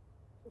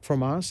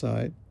from our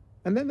side,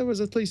 and then there was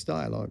at least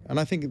dialogue. And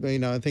I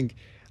think,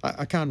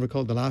 I can't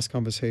recall the last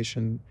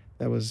conversation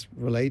that was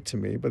relayed to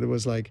me, but it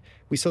was like,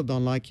 we still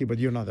don't like you, but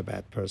you're not a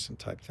bad person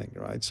type thing,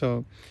 right?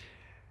 So,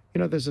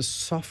 there's a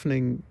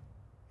softening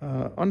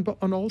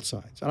on all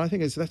sides. And I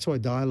think that's why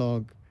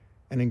dialogue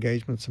and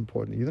engagement is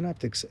important. You don't have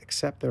to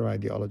accept their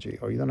ideology,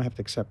 or you don't have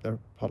to accept their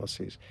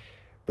policies,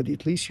 but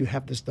at least you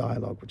have this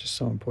dialogue, which is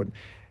so important.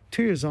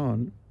 2 years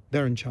on,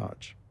 they're in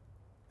charge,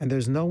 and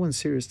there's no one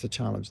serious to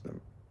challenge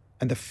them.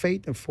 And the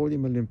fate of 40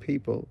 million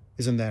people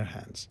is in their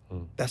hands.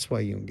 That's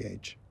why you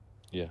engage.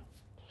 Yeah.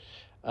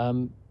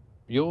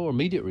 Your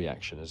immediate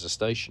reaction as a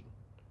station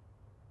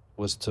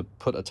was to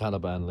put a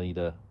Taliban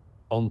leader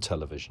on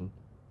television,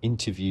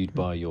 interviewed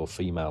by your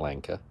female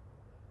anchor.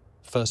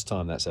 First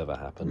time that's ever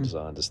happened, as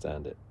I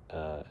understand it,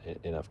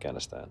 in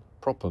Afghanistan.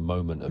 Proper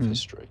moment of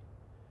history.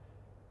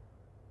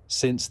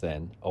 Since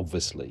then,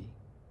 obviously,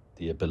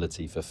 the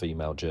ability for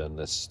female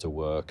journalists to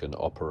work and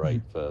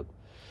operate, for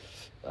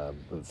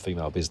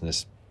female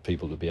business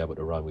people to be able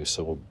to run. We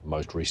saw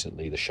most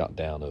recently the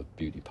shutdown of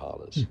beauty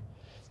parlors.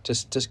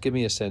 Just give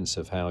me a sense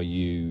of how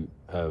you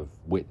have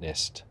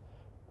witnessed,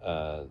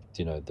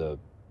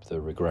 the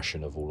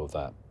regression of all of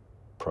that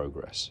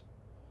progress.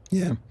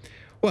 Yeah,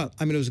 well,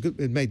 it was good.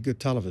 It made good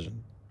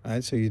television,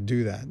 right? So you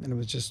do that, and it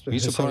was just. Were you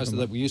surprised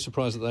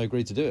that they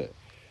agreed to do it?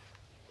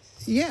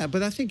 Yeah,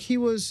 but I think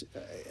he's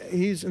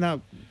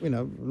now,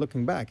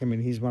 looking back,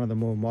 he's one of the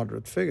more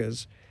moderate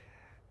figures.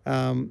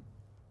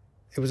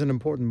 It was an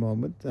important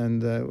moment,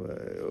 and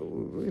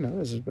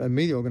as a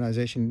media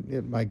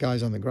organization, my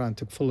guys on the ground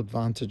took full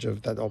advantage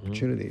of that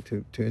opportunity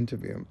to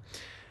interview him.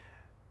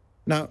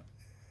 Now,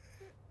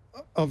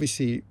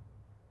 obviously,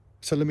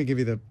 so let me give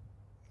you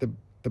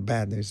the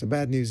bad news. The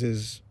bad news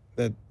is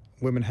that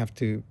women have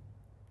to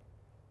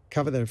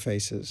cover their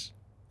faces,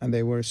 and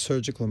they wear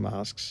surgical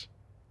masks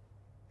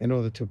in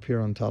order to appear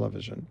on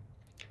television.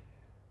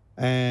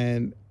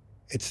 And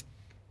it's,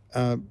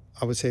 I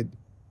would say,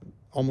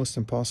 almost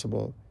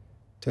impossible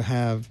to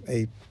have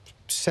a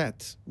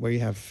set where you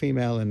have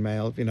female and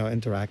male,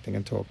 interacting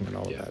and talking and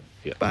all of that.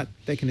 Yeah. But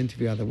they can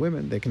interview other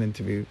women. They can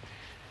interview,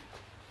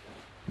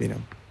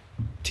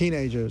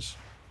 teenagers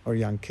or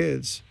young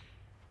kids.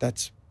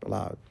 That's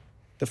allowed.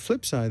 The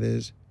flip side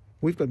is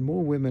we've got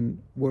more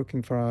women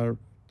working for our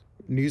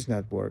news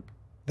network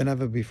than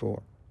ever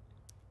before.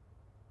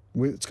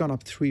 It's gone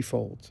up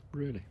threefold.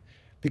 Really?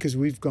 Because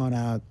we've gone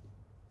out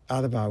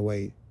of our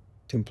way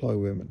to employ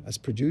women as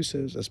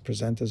producers, as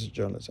presenters, as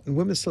journalists. And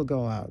women still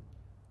go out,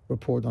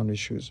 report on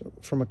issues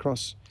from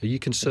across. Are you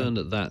concerned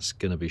that that's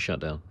going to be shut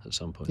down at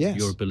some point? Yes.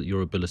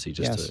 Your ability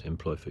just Yes. to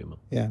employ female?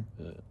 Yeah.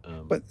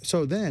 But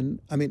so then,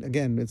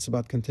 again, it's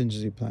about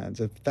contingency plans.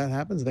 If that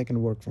happens, they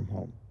can work from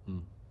home.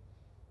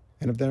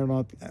 And if they're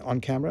not on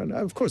camera, and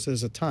of course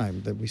there's a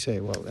time that we say,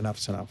 well,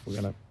 enough's enough,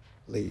 we're going to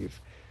leave.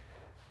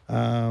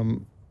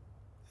 And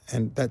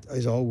that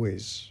is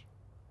always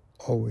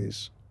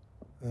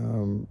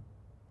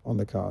on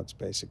the cards,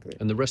 basically.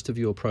 And the rest of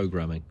your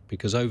programming,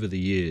 because over the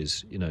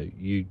years,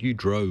 you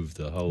drove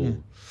the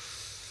whole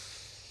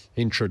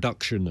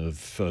introduction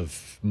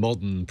of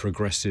modern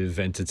progressive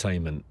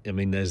entertainment. I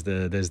mean, there's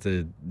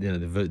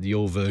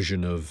your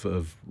version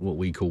of what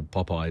we call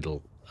Pop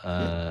Idol,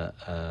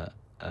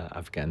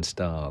 Afghan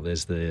Star.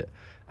 There's the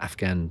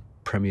Afghan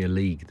Premier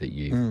League that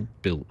you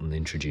built and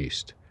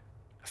introduced,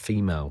 a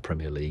female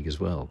Premier League as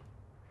well.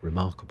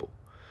 Remarkable.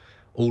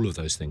 All of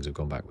those things have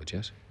gone backwards,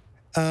 yes?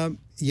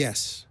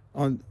 Yes.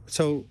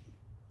 So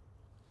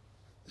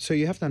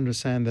you have to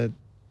understand that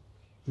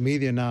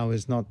media now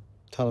is not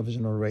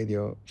television or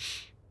radio.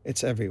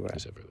 It's everywhere.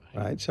 It's everywhere.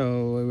 Right?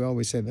 So we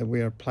always say that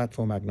we are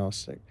platform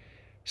agnostic.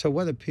 So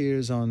what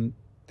appears on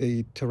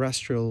the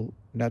terrestrial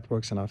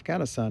networks in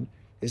Afghanistan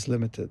is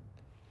limited.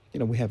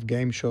 We have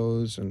game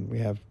shows and we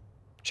have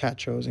chat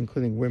shows,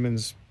 including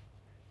women's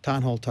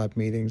town hall type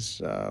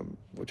meetings,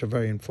 which are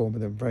very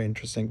informative, very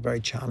interesting, very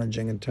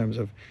challenging in terms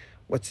of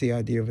what's the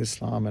idea of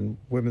Islam and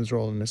women's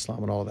role in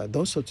Islam and all that.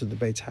 Those sorts of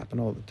debates happen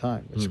all the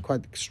time. It's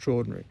quite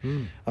extraordinary.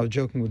 I was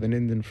joking with an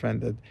Indian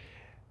friend that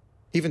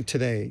even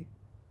today,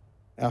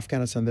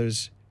 Afghanistan,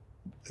 there's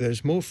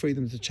more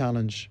freedom to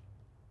challenge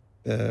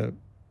the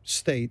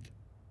state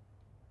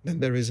than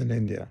there is in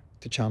India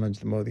to challenge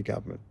the Modi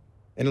government.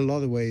 In a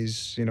lot of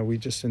ways, we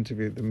just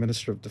interviewed the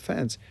Minister of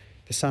Defense,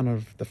 the son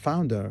of the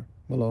founder,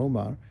 Mullah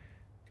Omar.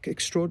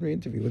 Extraordinary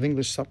interview with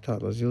English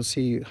subtitles. You'll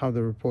see how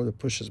the reporter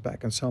pushes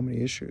back on so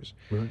many issues.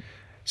 Right.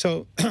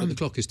 So but the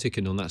clock is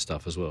ticking on that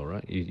stuff as well,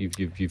 right?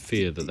 You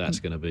fear that that's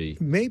going to be...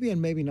 Maybe and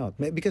maybe not.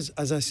 Because,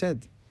 as I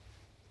said,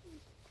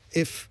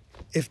 if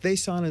they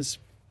silence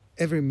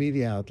every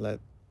media outlet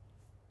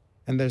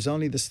and there's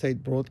only the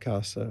state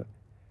broadcaster,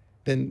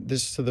 then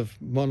this sort of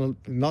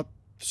not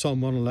so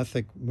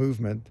monolithic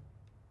movement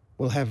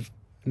will have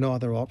no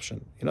other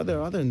option. There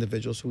are other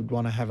individuals who would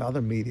want to have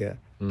other media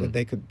that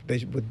they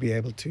would be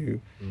able to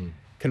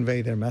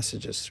convey their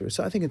messages through.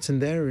 So I think it's in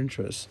their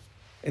interest,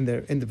 in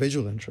their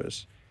individual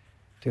interest,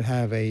 to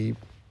have a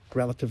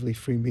relatively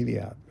free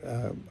media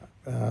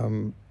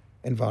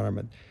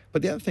environment.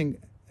 But the other thing,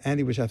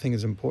 Andy, which I think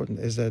is important,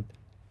 is that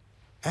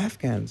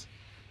Afghans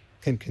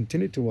can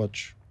continue to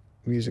watch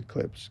music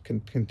clips,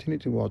 can continue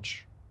to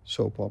watch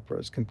soap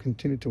operas, can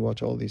continue to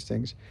watch all these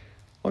things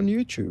on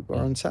YouTube or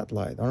on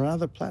satellite or on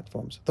other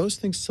platforms. Those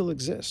things still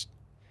exist.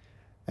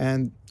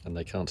 And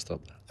they can't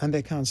stop that. And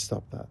they can't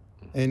stop that.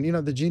 And,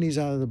 the genie's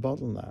out of the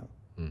bottle now.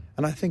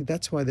 And I think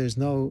that's why there's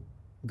no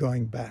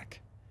going back.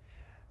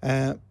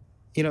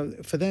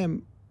 For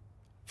them,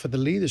 for the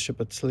leadership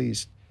at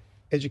least,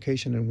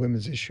 education and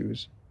women's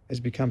issues has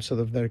become sort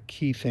of their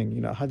key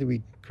thing. How do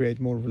we create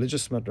more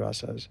religious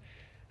madrasas?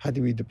 How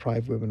do we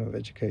deprive women of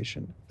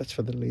education? That's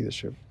for the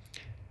leadership.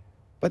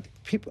 But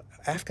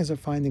Afghans are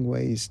finding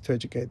ways to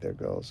educate their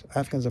girls.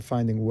 Afghans are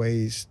finding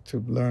ways to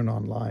learn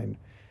online.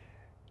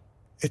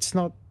 It's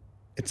not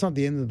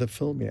the end of the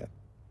film yet.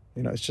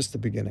 It's just the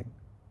beginning.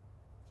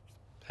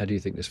 How do you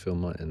think this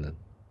film might end then?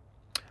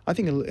 I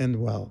think it'll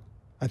end well.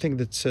 I think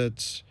that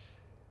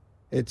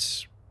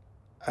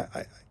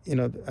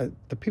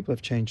the people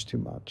have changed too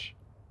much.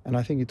 And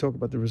I think you talk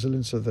about the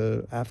resilience of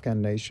the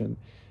Afghan nation.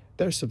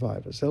 They're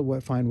survivors.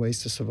 They'll find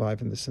ways to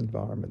survive in this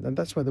environment. And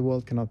that's why the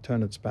world cannot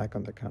turn its back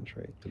on the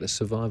country. But there's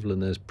survival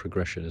and there's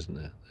progression, isn't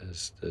there?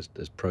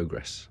 There's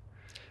progress.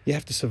 You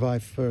have to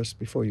survive first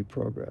before you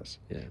progress.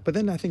 Yeah. But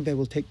then I think they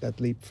will take that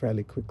leap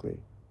fairly quickly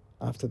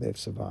after they've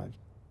survived.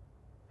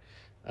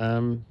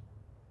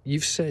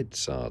 You've said,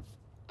 Saad,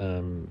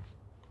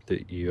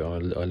 that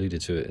I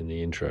alluded to it in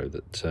the intro,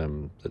 that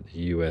the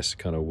US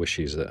kind of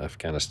wishes that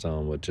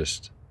Afghanistan would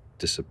just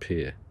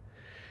disappear.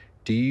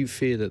 Do you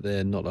fear that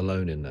they're not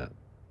alone in that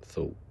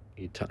thought?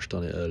 You touched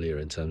on it earlier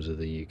in terms of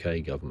the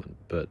UK government,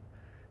 but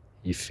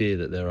you fear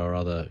that there are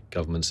other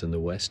governments in the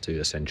West who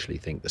essentially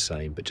think the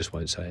same but just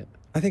won't say it?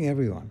 I think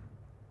everyone.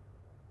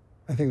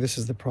 I think this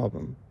is the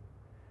problem.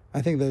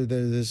 I think that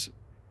there's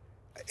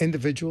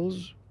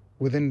individuals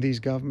within these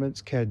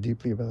governments care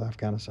deeply about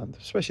Afghanistan,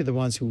 especially the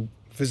ones who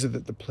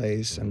visited the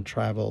place and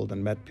traveled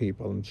and met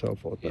people and so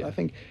forth. But I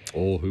think,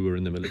 or who were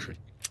in the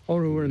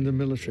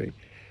military,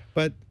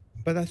 but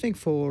I think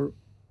for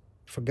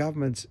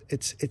governments,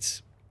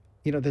 it's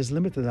there's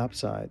limited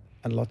upside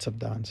and lots of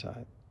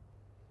downside.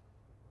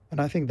 And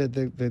I think that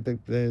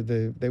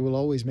they will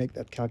always make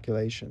that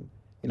calculation.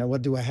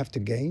 What do I have to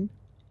gain?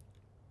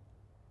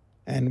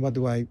 And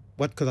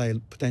what could I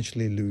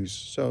potentially lose?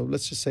 So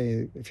let's just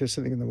say if you're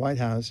sitting in the White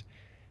House,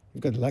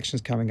 you've got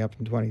elections coming up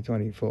in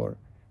 2024.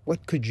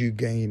 What could you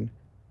gain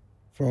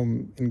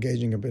from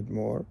engaging a bit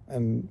more?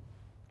 And,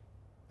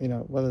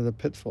 what are the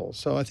pitfalls?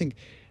 So I think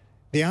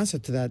the answer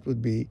to that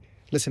would be,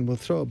 listen, we'll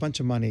throw a bunch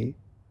of money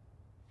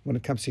when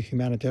it comes to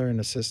humanitarian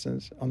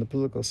assistance. On the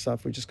political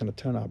stuff, we're just going to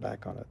turn our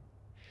back on it.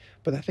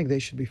 But I think they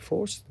should be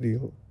forced to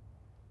deal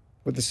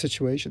with the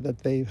situation that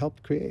they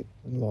helped create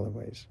in a lot of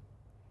ways.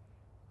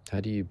 How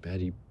do you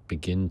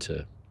begin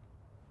to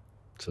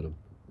sort of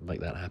make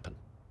that happen?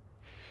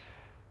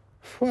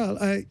 Well,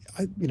 I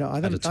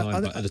don't.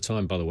 At a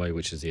time, by the way,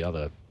 which is the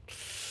other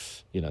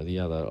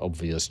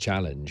obvious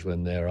challenge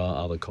when there are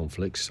other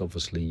conflicts.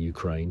 Obviously,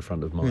 Ukraine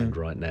front of mind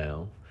right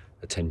now.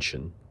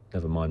 Attention,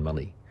 never mind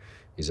money,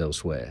 is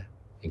elsewhere,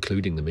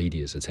 including the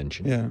media's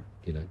attention. Yeah.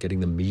 Getting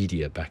the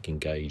media back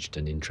engaged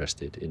and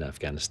interested in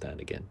Afghanistan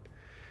again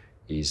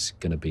is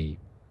going to be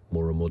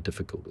more and more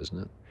difficult, isn't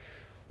it?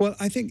 Well,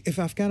 I think if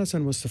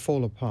Afghanistan was to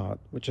fall apart,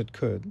 which it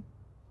could,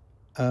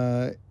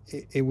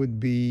 it would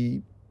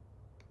be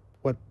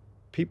what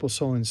people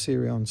saw in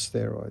Syria on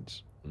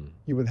steroids.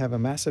 You would have a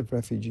massive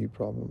refugee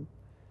problem,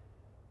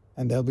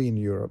 and they'll be in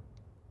Europe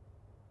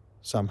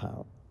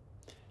somehow.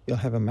 You'll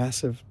have a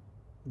massive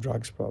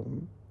drugs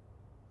problem,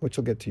 which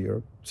will get to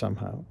Europe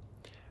somehow,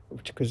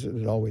 because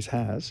it always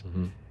has.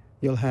 Mm-hmm.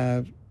 You'll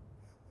have,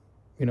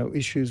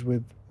 issues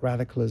with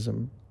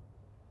radicalism,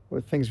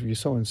 with things you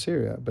saw in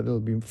Syria, but it'll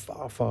be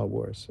far, far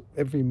worse.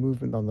 Every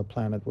movement on the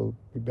planet will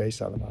be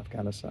based out of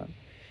Afghanistan.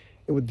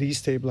 It would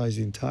destabilize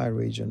the entire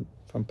region,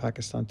 from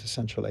Pakistan to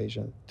Central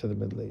Asia to the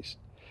Middle East.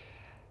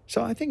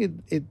 So I think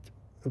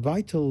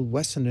vital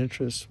Western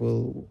interests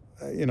will,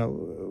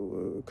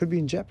 could be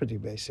in jeopardy,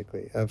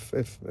 basically,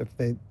 if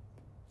they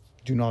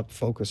do not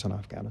focus on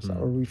Afghanistan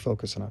or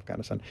refocus on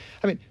Afghanistan.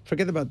 I mean,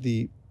 forget about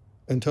the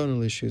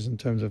internal issues in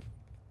terms of,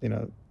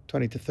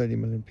 20 to 30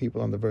 million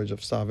people on the verge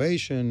of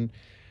starvation,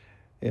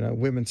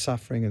 women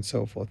suffering and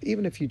so forth.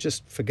 Even if you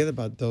just forget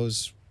about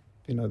those,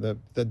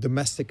 the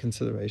domestic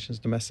considerations,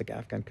 domestic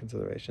Afghan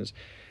considerations,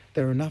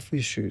 there are enough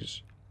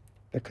issues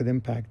that could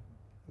impact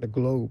the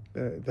globe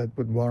that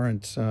would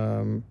warrant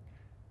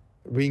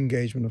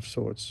re-engagement of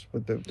sorts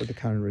with the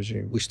current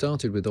regime. We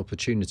started with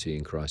opportunity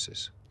in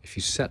crisis. If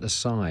you set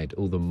aside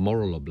all the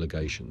moral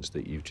obligations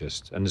that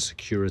and the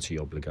security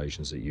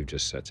obligations that you've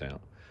just set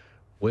out,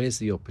 where's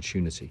the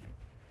opportunity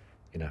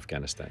in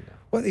Afghanistan now?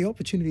 Well, the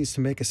opportunity is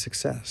to make a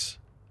success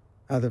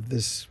out of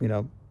this,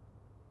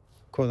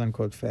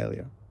 quote-unquote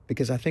failure.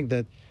 Because I think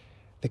that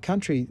the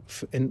country,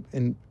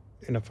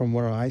 from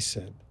where I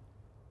sit,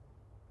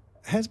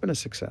 has been a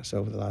success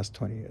over the last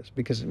 20 years.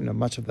 Because,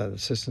 much of that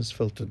assistance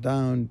filtered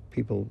down.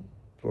 People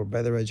were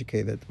better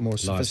educated, more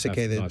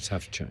sophisticated. Lives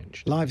have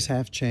changed. Lives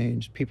have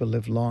changed. People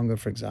live longer,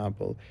 for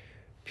example.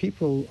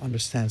 People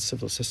understand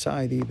civil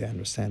society. They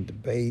understand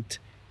debate.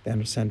 They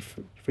understand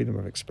freedom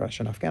of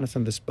expression.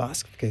 Afghanistan, this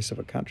basket case of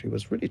a country,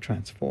 was really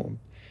transformed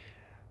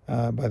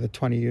by the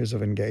 20 years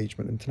of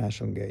engagement,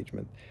 international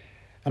engagement.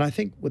 And I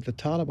think with the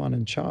Taliban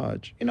in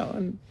charge,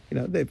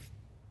 they've,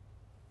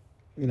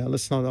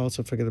 let's not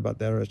also forget about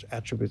their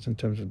attributes in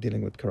terms of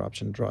dealing with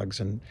corruption, drugs,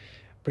 and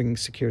bringing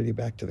security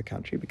back to the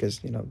country, because,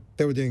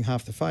 they were doing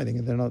half the fighting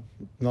and they're no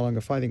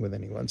longer fighting with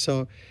anyone.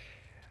 So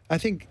I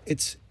think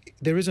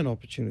there is an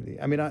opportunity.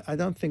 I mean, I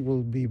don't think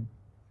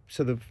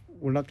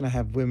we're not going to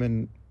have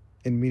women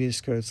in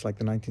miniskirts like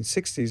the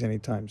 1960s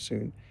anytime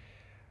soon,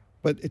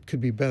 but it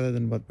could be better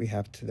than what we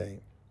have today.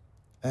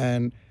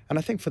 And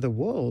I think for the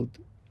world,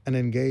 an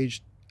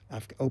engaged,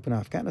 open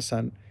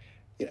Afghanistan,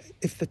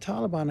 if the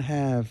Taliban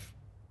have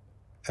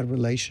a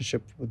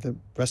relationship with the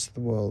rest of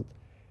the world,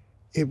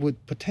 it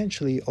would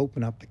potentially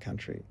open up the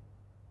country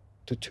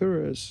to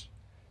tourists,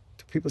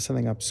 to people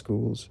setting up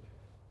schools,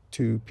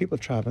 to people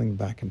traveling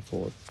back and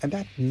forth. And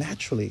that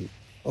naturally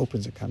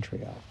opens the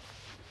country up.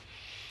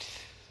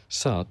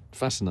 Saad,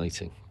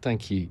 fascinating.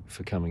 Thank you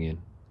for coming in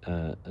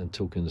and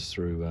talking us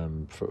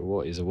through for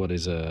what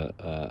is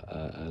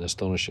an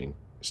astonishing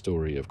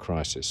story of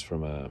crisis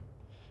from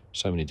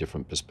so many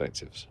different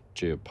perspectives,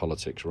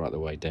 geopolitics right the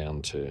way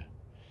down to,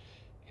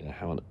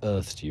 how on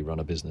earth do you run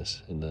a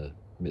business in the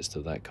midst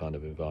of that kind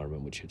of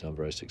environment, which you've done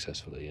very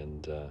successfully,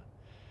 and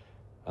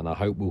I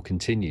hope we'll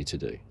continue to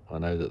do. I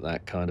know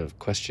that kind of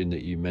question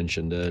that you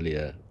mentioned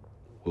earlier,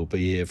 we'll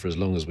be here for as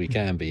long as we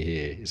can be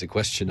here, is a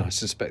question I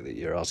suspect that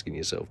you're asking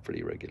yourself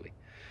pretty regularly.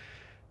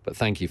 But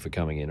thank you for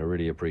coming in. I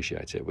really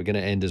appreciate it. We're going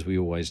to end, as we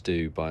always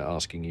do, by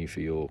asking you for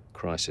your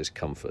crisis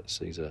comforts.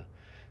 These are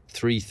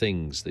 3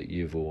 things that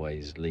you've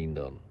always leaned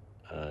on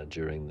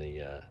during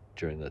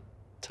the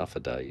tougher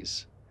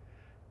days,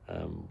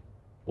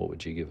 what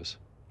would you give us?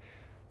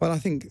 Well, I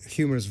think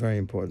humor is very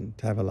important,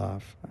 to have a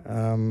laugh.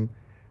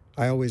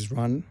 I always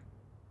run,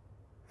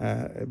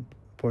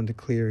 important to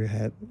clear your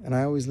head. And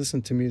I always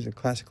listen to music,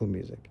 classical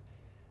music.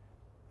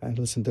 I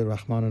listen to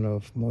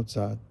Rachmaninoff,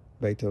 Mozart,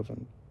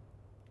 Beethoven.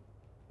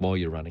 While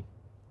you're running?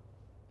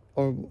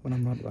 Or when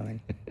I'm not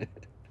running.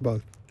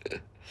 Both.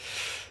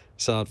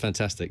 Saad,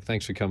 fantastic.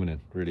 Thanks for coming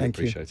in. Really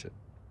appreciate it.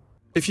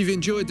 If you've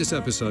enjoyed this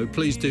episode,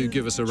 please do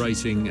give us a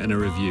rating and a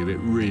review. It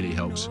really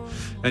helps.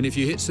 And if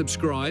you hit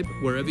subscribe,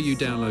 wherever you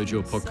download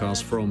your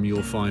podcast from,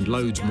 you'll find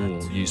loads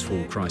more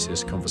useful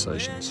crisis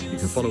conversations. You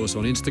can follow us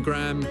on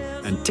Instagram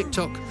and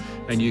TikTok,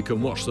 and you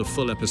can watch the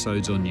full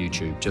episodes on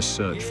YouTube. Just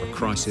search for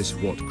Crisis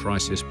What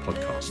Crisis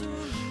Podcast.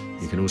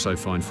 You can also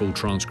find full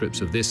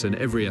transcripts of this and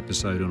every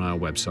episode on our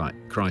website,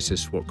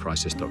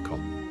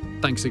 crisiswhatcrisis.com.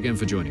 Thanks again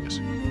for joining us.